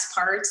different chess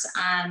parts,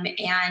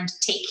 and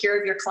take care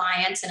of your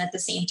clients, and at the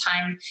same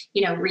time,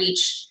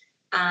 reach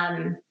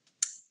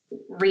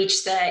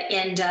the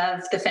end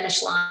of the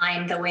finish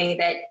line the way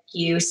that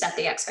you set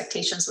the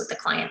expectations with the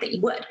client that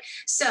you would.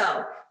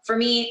 So for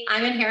me,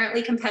 I'm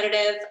inherently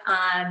competitive,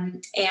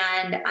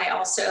 and I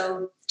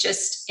also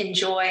just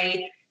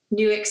enjoy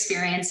new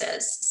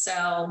experiences.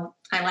 So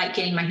I like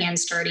getting my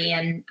hands dirty,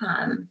 and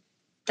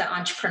the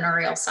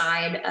entrepreneurial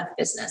side of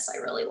business I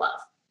really love.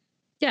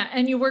 Yeah,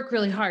 and you work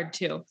really hard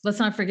too. Let's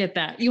not forget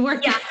that. You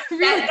work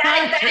really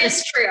hard. That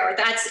is true.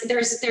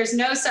 There's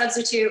no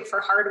substitute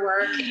for hard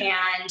work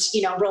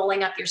and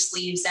rolling up your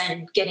sleeves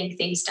and getting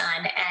things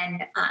done.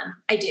 And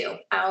I do.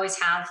 I always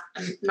have.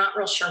 I'm not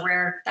real sure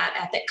where that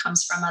ethic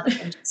comes from, other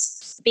than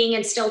just being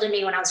instilled in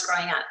me when I was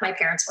growing up. My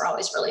parents were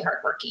always really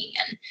hardworking,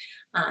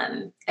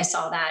 and I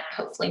saw that.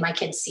 Hopefully, my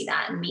kids see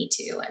that in me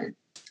too, and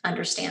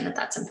understand that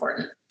that's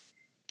important.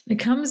 It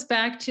comes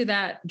back to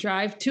that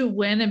drive to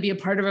win and be a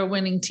part of a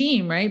winning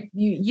team, right?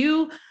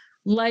 You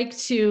like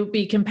to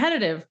be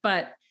competitive,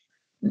 but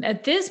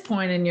at this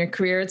point in your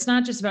career, it's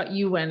not just about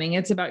you winning.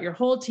 It's about your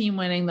whole team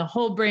winning, the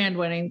whole brand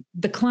winning,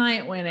 the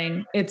client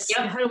winning. It's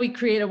How do we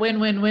create a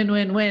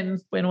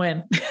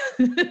win-win-win-win-win-win?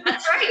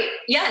 That's right.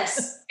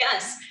 Yes.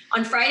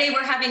 On Friday,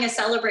 we're having a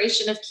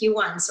celebration of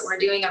Q1. So we're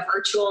doing a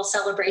virtual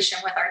celebration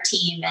with our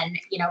team, and,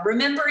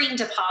 remembering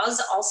to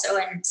pause also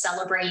and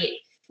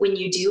celebrate when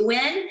you do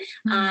win,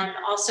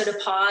 also to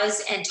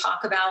pause and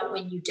talk about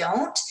when you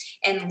don't,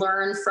 and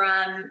learn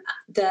from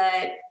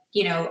the,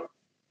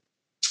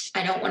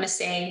 I don't want to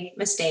say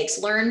mistakes,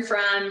 learn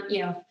from,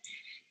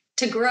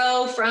 to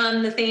grow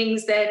from the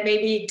things that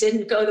maybe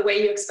didn't go the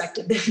way you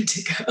expected them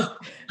to go.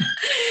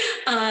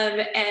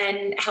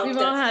 And help. We've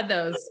all had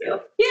those.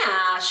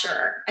 Yeah,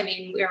 sure. I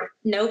mean,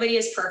 nobody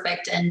is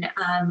perfect, and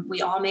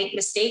we all make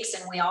mistakes,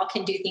 and we all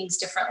can do things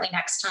differently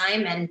next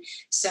time. And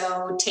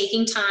so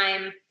taking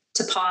time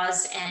to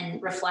pause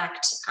and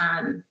reflect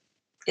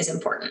is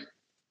important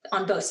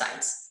on both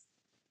sides.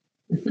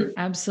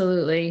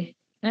 Absolutely.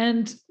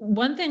 And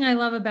one thing I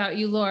love about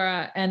you,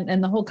 Laura,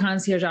 and the whole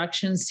Concierge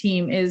Auctions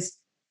team is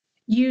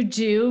you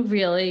do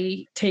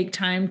really take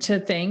time to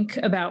think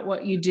about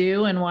what you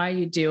do and why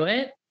you do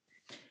it.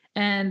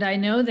 And I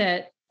know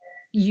that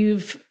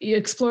you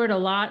explored a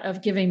lot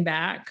of giving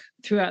back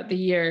throughout the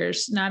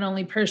years, not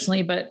only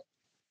personally, but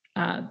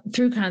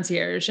through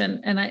Concierge.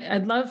 And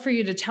I'd love for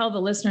you to tell the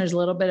listeners a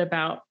little bit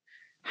about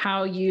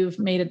how you've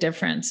made a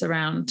difference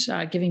around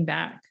giving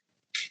back.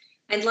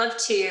 I'd love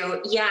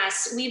to.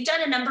 Yes, we've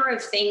done a number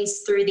of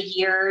things through the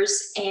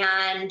years,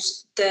 and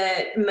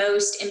the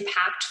most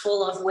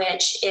impactful of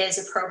which is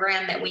a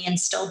program that we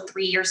instilled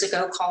 3 years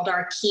ago called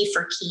our Key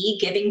for Key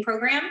giving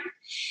program.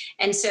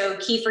 And so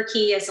Key for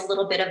Key is a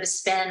little bit of a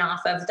spin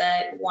off of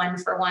the One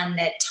for One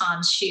that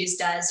Tom's Shoes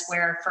does,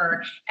 where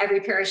for every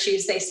pair of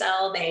shoes they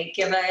sell, they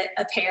give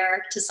a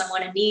pair to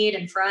someone in need.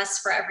 And for us,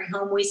 for every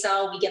home we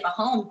sell, we give a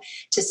home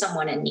to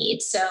someone in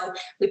need. So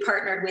we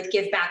partnered with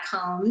Give Back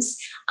Homes,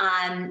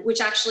 which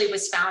actually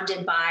was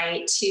founded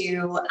by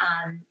two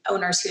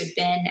owners who had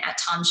been at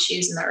Tom's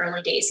Shoes in the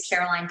early days,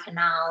 Caroline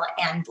Pennell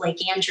and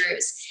Blake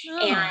Andrews.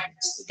 Oh.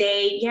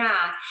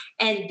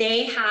 And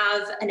they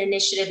have an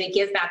initiative at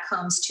Give Back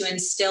Homes to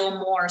instill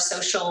more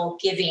social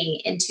giving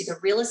into the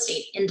real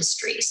estate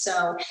industry.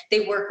 So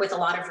they work with a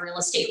lot of real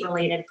estate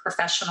related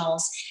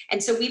professionals.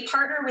 And so we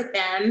partner with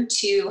them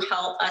to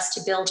help us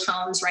to build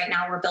homes. Right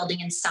now we're building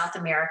in South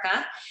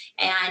America,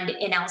 and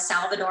in El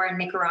Salvador and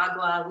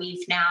Nicaragua,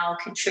 we've now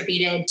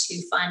contributed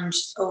to fund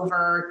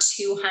over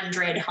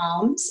 200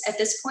 homes at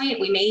this point.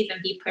 We may even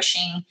be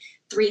pushing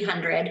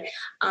 300.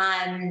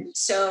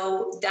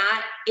 So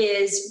that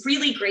is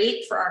really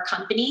great for our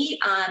company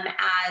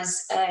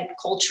as a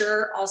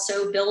culture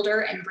also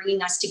builder, and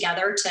bringing us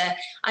together to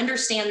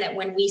understand that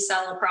when we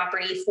sell a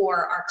property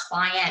for our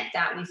client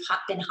that we've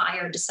been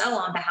hired to sell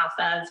on behalf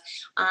of,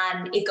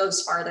 it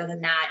goes farther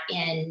than that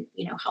in,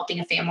 helping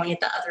a family at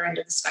the other end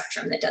of the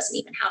spectrum that doesn't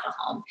even have a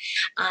home.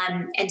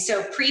 And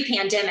so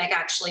pre-pandemic,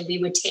 actually, we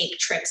would take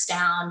trips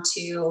down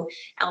to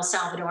El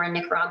Salvador and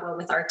Nicaragua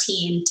with our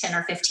team, 10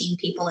 or 15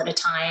 people at a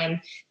time,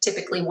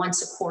 typically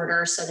once a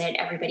quarter, so that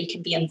everybody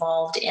can be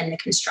involved in the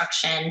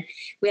construction.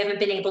 We haven't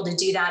been able to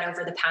do that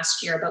over the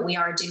past year, but we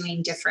are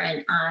doing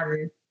different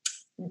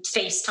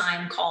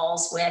FaceTime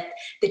calls with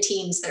the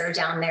teams that are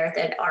down there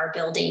that are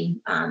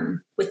building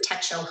with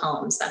Techo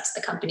Homes. That's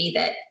the company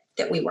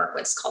that we work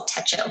with. It's called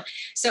Techo.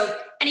 So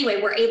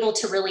anyway, we're able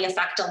to really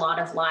affect a lot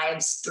of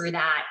lives through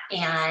that.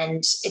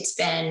 And it's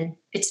been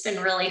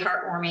really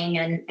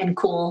heartwarming and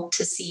cool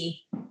to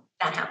see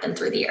that happen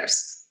through the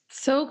years.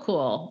 So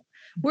cool.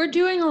 We're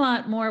doing a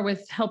lot more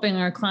with helping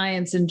our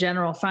clients in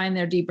general find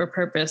their deeper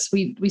purpose.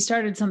 We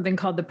started something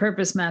called the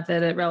Purpose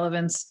Method at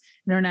Relevance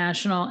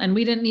International, and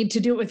we didn't need to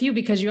do it with you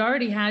because you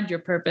already had your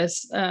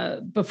purpose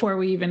before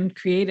we even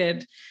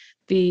created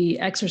the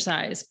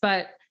exercise.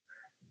 But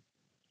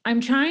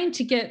I'm trying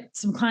to get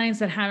some clients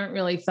that haven't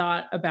really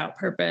thought about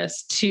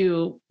purpose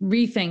to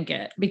rethink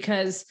it,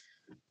 because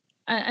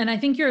and I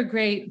think you're a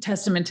great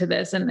testament to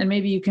this, and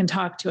maybe you can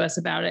talk to us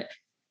about it.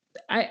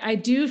 I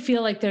do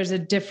feel like there's a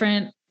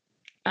different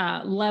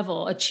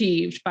level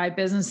achieved by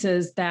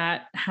businesses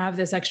that have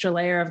this extra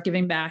layer of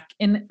giving back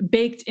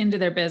baked into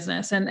their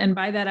business. And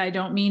by that, I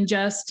don't mean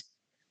just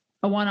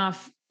a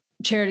one-off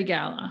charity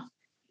gala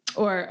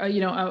or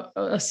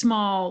a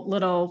small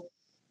little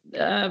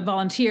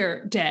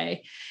volunteer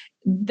day.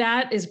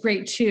 That is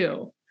great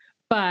too.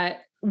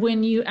 But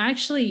when you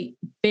actually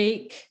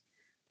bake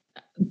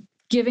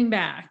giving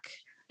back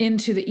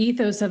into the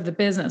ethos of the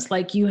business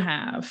like you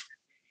have,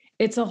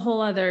 it's a whole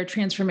other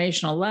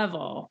transformational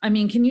level. I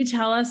mean, can you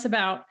tell us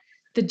about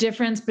the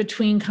difference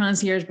between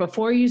Concierge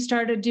before you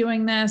started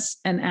doing this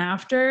and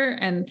after,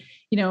 and,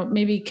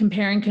 maybe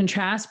compare and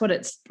contrast what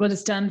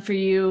it's done for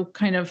you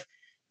kind of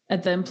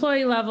at the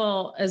employee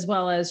level, as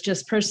well as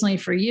just personally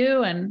for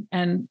you, and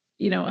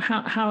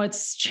how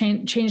it's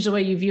changed the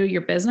way you view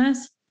your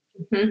business?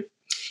 Mm-hmm.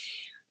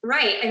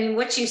 Right. I mean,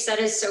 what you said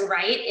is so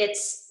right.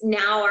 It's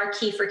now our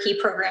Key for Key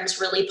program is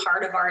really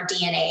part of our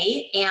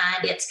DNA,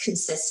 and it's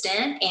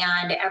consistent,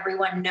 and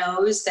everyone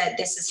knows that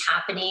this is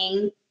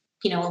happening,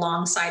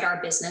 alongside our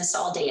business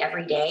all day,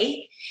 every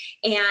day.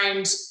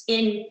 And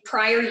in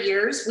prior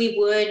years, we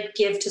would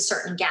give to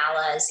certain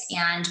galas,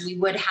 and we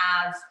would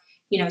have,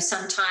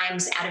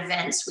 sometimes at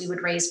events, we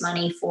would raise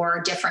money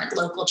for different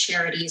local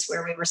charities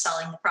where we were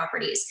selling the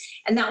properties.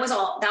 And that was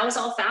all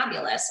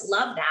fabulous.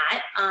 Love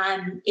that.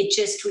 It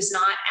just was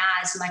not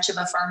as much of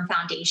a firm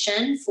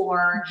foundation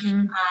for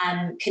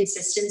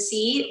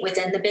consistency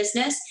within the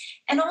business.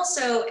 And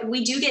also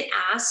we do get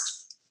asked,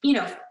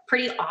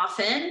 pretty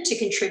often to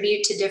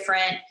contribute to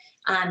different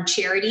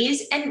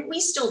charities. And we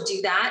still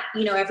do that,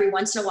 every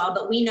once in a while,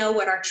 but we know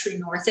what our true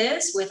north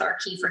is with our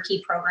Key for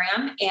Key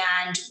program.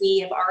 And we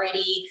have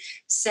already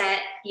set,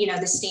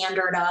 the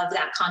standard of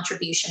that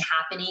contribution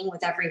happening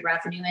with every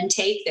revenue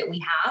intake that we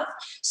have.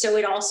 So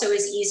it also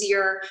is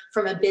easier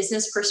from a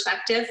business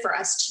perspective for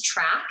us to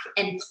track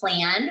and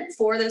plan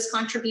for those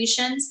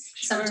contributions.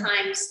 Sure.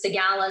 Sometimes the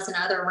galas and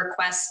other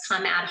requests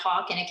come ad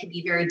hoc, and it can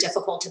be very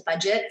difficult to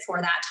budget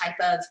for that type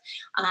of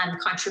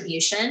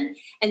contribution.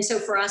 And so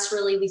for us,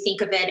 really, we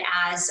think of it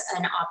as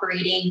an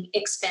operating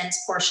expense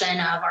portion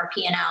of our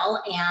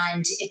P&L,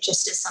 and it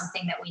just is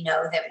something that we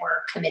know that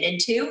we're committed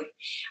to.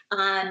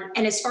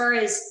 And as far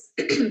as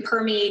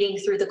permeating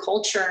through the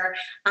culture,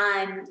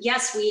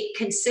 yes, we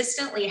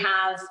consistently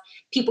have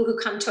people who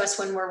come to us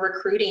when we're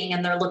recruiting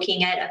and they're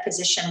looking at a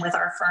position with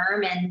our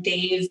firm, and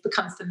they've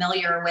become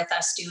familiar with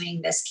us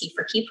doing this Key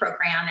for Key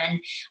program.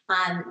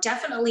 And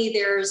definitely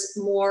there's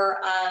more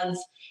of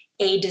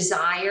a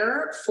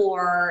desire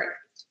for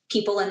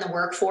people in the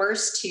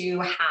workforce to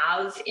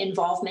have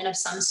involvement of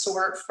some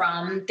sort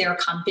from their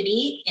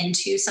company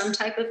into some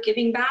type of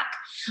giving back.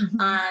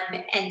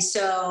 And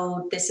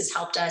so this has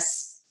helped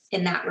us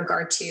in that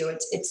regard too.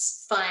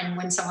 It's fun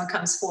when someone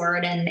comes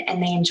forward and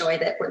they enjoy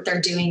that what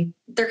they're doing.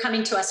 They're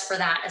coming to us for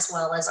that as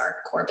well as our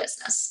core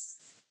business.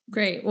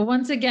 Great. Well,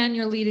 once again,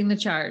 you're leading the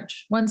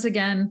charge. Once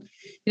again,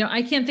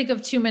 I can't think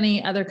of too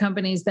many other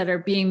companies that are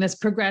being this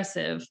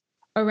progressive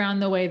around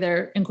the way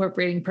they're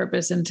incorporating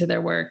purpose into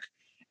their work,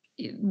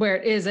 where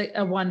it is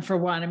a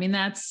one-for-one. I mean,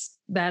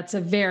 that's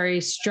a very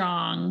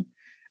strong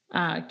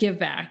give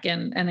back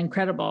and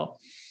incredible.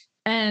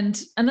 And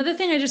another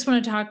thing I just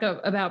want to talk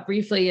about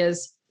briefly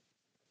is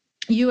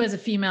you as a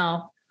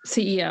female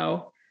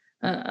CEO,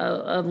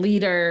 a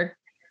leader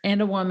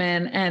and a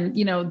woman. And,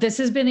 this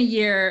has been a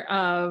year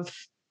of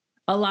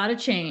a lot of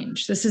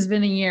change. This has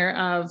been a year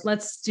of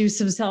let's do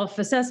some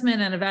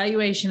self-assessment and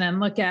evaluation and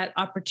look at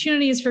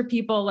opportunities for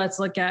people. Let's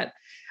look at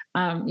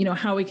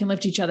how we can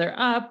lift each other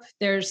up.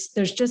 There's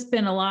just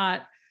been a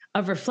lot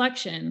of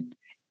reflection.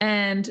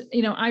 And,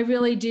 I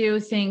really do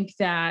think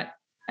that,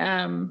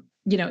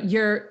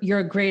 you're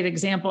a great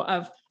example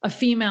of a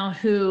female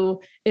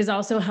who is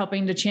also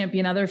helping to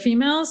champion other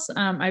females.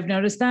 I've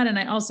noticed that. And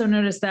I also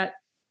noticed that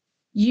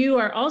you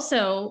are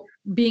also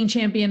being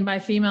championed by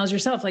females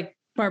yourself, like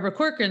Barbara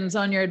Corcoran's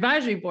on your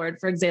advisory board,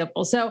 for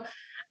example. So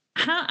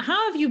how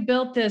have you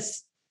built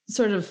this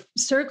sort of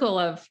circle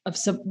of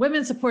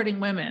women supporting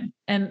women,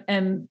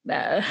 and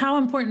how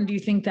important do you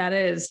think that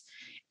is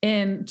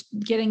in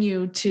getting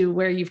you to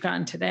where you've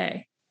gotten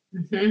today?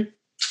 Mm-hmm.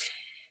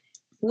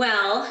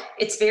 Well,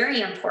 it's very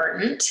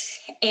important.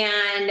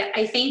 And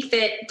I think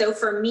that though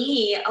for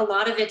me, a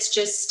lot of it's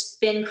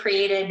just been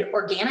created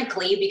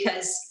organically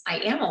because I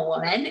am a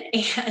woman,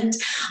 and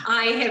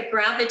I have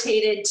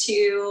gravitated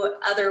to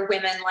other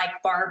women like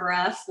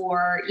Barbara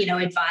for,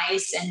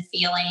 advice and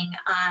feeling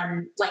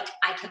like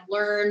I can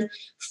learn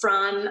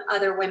from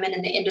other women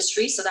in the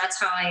industry. So that's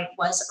how I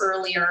was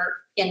earlier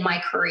in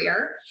my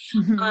career.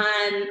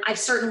 I've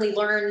certainly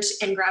learned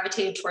and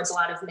gravitated towards a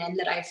lot of men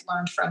that I've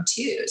learned from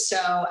too. So,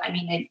 I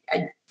mean,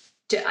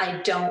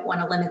 I don't want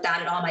to limit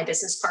that at all. My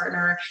business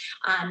partner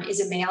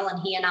is a male,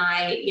 and he and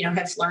I,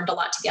 have learned a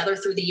lot together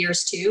through the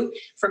years too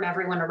from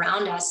everyone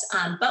around us.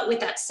 But with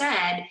that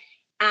said,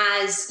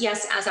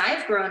 as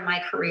I've grown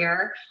my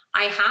career,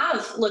 I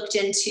have looked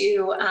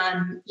into,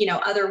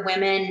 other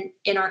women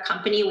in our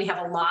company. We have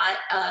a lot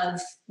of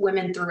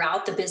women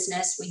throughout the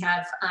business. We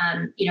have,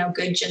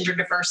 good gender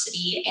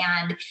diversity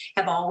and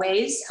have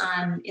always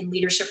in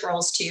leadership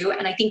roles too.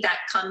 And I think that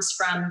comes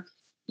from,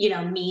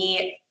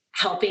 me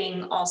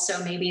helping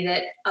also maybe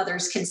that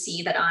others can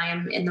see that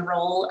I'm in the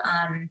role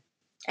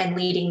and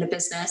leading the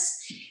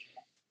business,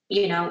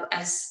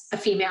 as a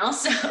female.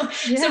 So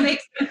it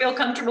makes me feel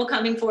comfortable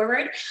coming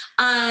forward.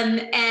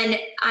 And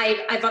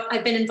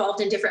I've been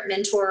involved in different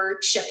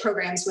mentorship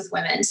programs with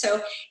women.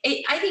 So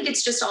I think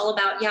it's just all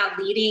about,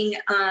 leading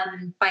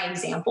by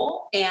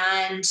example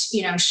and,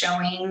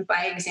 showing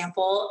by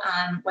example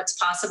what's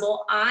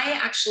possible. I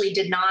actually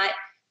did not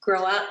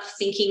grow up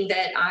thinking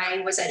that I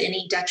was at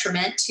any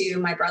detriment to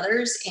my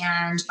brothers,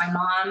 and my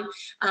mom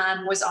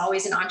was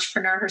always an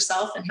entrepreneur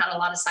herself and had a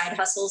lot of side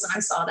hustles, and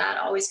I saw that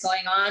always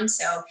going on.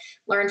 So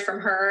learned from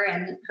her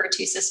and her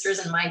two sisters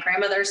and my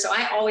grandmother. So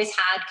I always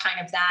had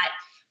kind of that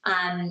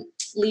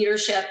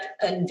leadership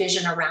and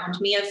vision around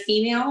me of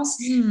females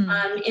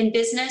in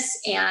business.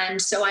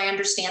 And so I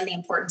understand the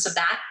importance of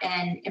that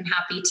and am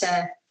happy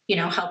to,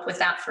 help with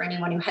that for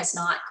anyone who has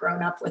not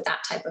grown up with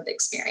that type of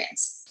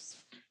experience.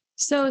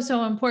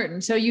 So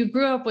important. So you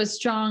grew up with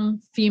strong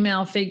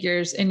female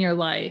figures in your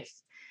life.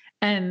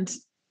 And,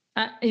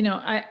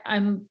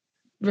 I'm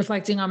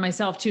reflecting on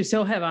myself too.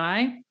 So have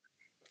I.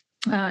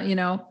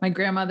 My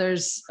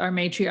grandmother's our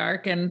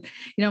matriarch, and,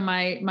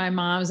 my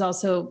mom's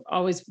also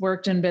always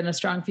worked and been a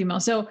strong female.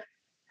 So,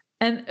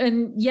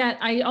 and yet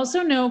I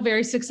also know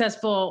very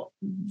successful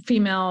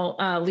female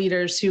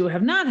leaders who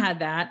have not had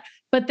that,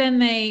 but then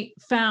they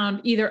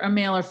found either a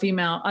male or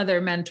female other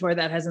mentor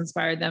that has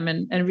inspired them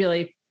and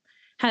really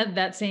had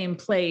that same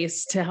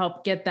place to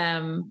help get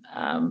them,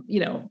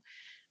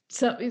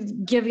 so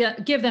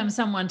give them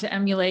someone to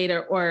emulate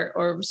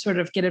or sort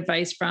of get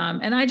advice from.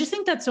 And I just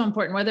think that's so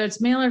important, whether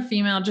it's male or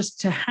female, just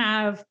to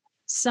have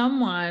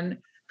someone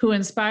who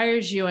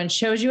inspires you and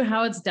shows you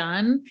how it's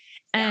done.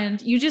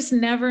 And you just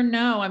never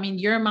know. I mean,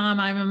 you're a mom,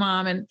 I'm a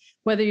mom, and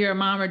whether you're a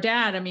mom or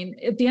dad, I mean,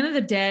 at the end of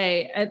the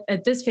day,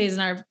 at this phase in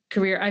our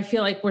career, I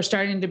feel like we're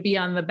starting to be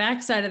on the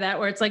backside of that,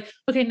 where it's like,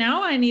 okay,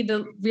 now I need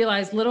to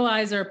realize little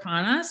eyes are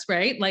upon us,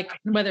 right? Like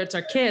whether it's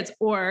our kids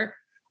or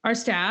our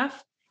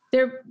staff,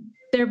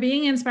 they're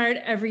being inspired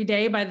every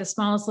day by the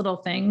smallest little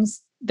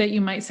things that you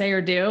might say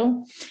or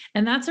do.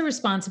 And that's a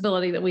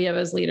responsibility that we have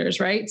as leaders,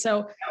 right?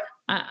 So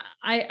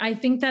I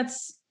think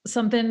that's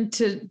something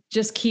to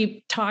just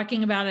keep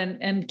talking about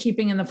and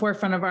keeping in the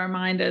forefront of our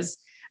mind as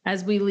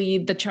we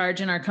lead the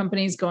charge in our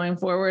companies going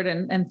forward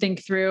and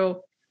think through,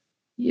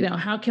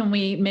 how can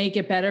we make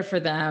it better for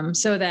them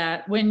so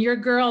that when your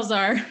girls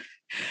are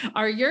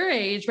your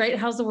age, right?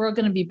 How's the world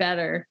going to be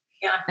better?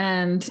 Yeah.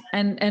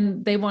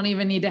 And they won't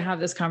even need to have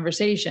this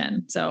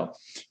conversation. So,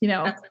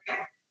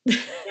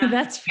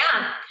 that's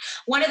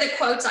one of the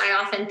quotes I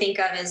often think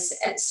of is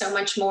so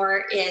much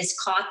more is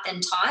caught than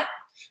taught.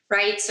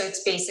 Right. So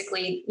it's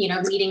basically,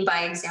 leading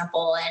by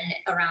example and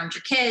around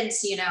your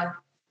kids,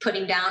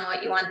 putting down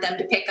what you want them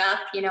to pick up,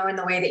 in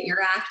the way that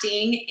you're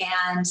acting,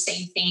 and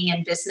same thing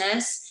in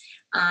business.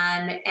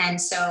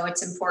 And so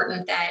it's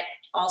important that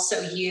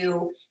also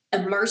you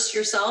immerse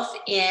yourself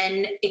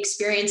in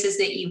experiences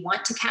that you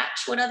want to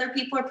catch what other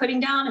people are putting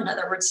down. In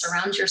other words,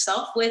 surround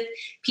yourself with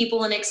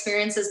people and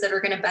experiences that are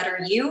going to better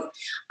you.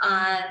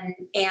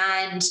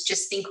 And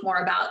just think more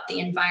about the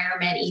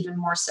environment, even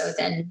more so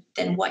than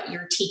what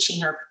you're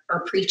teaching or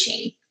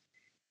preaching.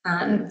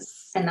 And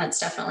that's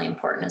definitely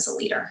important as a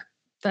leader.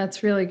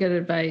 That's really good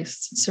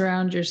advice.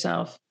 Surround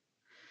yourself.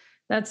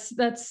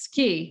 That's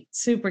key,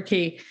 super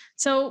key.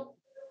 So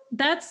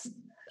that's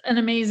an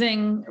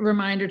amazing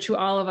reminder to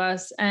all of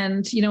us.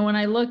 And, when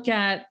I look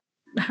at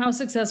how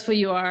successful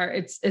you are,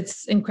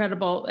 it's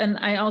incredible. And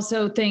I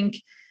also think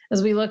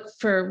as we look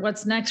for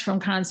what's next from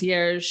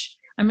Concierge,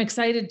 I'm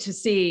excited to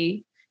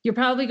see, you're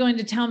probably going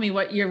to tell me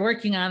what you're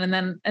working on,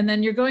 and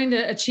then you're going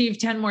to achieve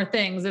 10 more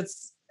things.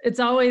 It's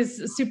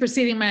always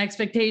superseding my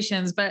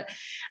expectations, but,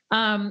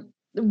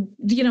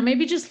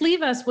 maybe just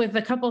leave us with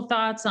a couple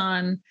thoughts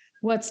on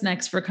what's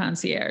next for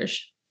Concierge.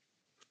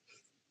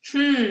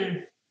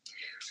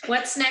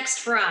 What's next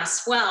for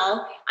us?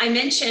 Well, I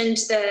mentioned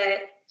the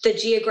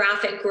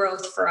geographic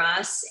growth for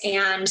us.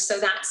 And so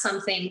that's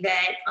something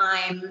that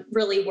I'm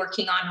really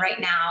working on right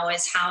now,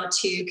 is how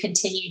to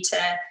continue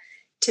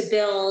to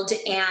build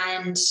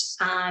and,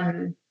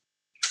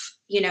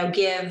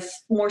 give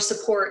more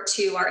support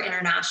to our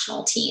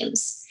international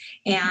teams.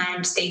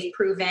 And they've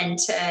proven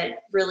to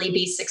really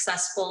be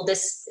successful.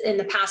 In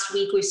the past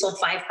week, we've sold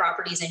 5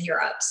 properties in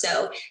Europe.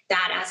 So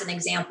that, as an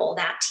example,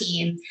 that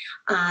team,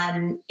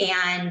 and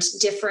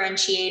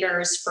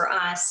differentiators for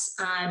us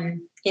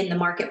in the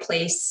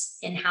marketplace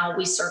in how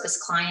we service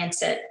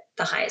clients at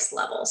the highest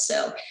level.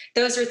 So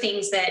those are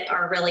things that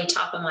are really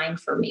top of mind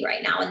for me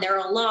right now. And there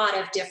are a lot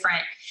of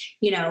different,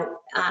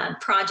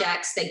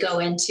 projects that go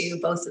into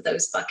both of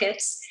those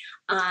buckets,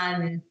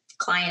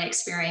 client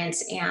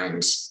experience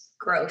and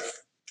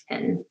growth.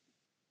 And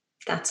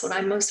that's what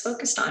I'm most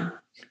focused on.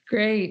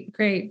 Great,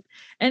 great.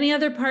 Any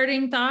other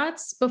parting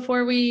thoughts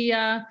before we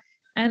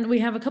and we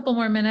have a couple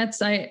more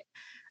minutes. I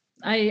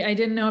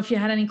didn't know if you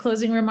had any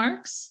closing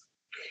remarks.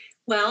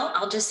 Well,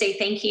 I'll just say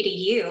thank you to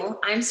you.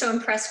 I'm so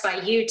impressed by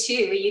you too.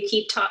 You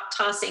keep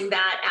tossing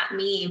that at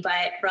me,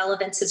 but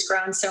relevance has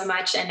grown so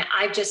much. And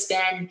I've just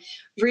been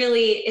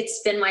really,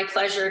 it's been my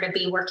pleasure to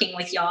be working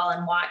with y'all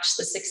and watch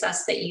the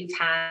success that you've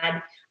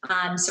had.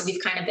 So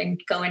we've kind of been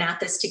going at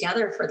this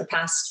together for the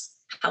past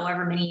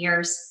however many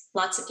years,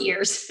 lots of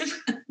years.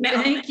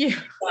 No. Thank you.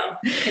 So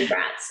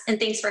congrats. And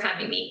thanks for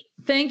having me.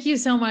 Thank you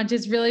so much.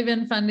 It's really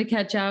been fun to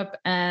catch up.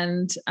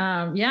 And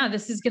yeah,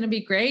 this is going to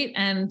be great.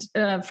 And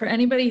for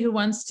anybody who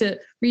wants to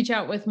reach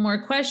out with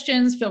more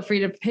questions, feel free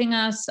to ping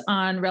us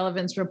on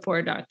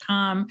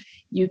relevancerapport.com.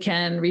 You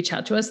can reach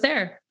out to us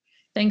there.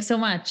 Thanks so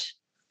much.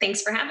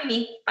 Thanks for having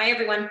me. Bye,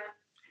 everyone.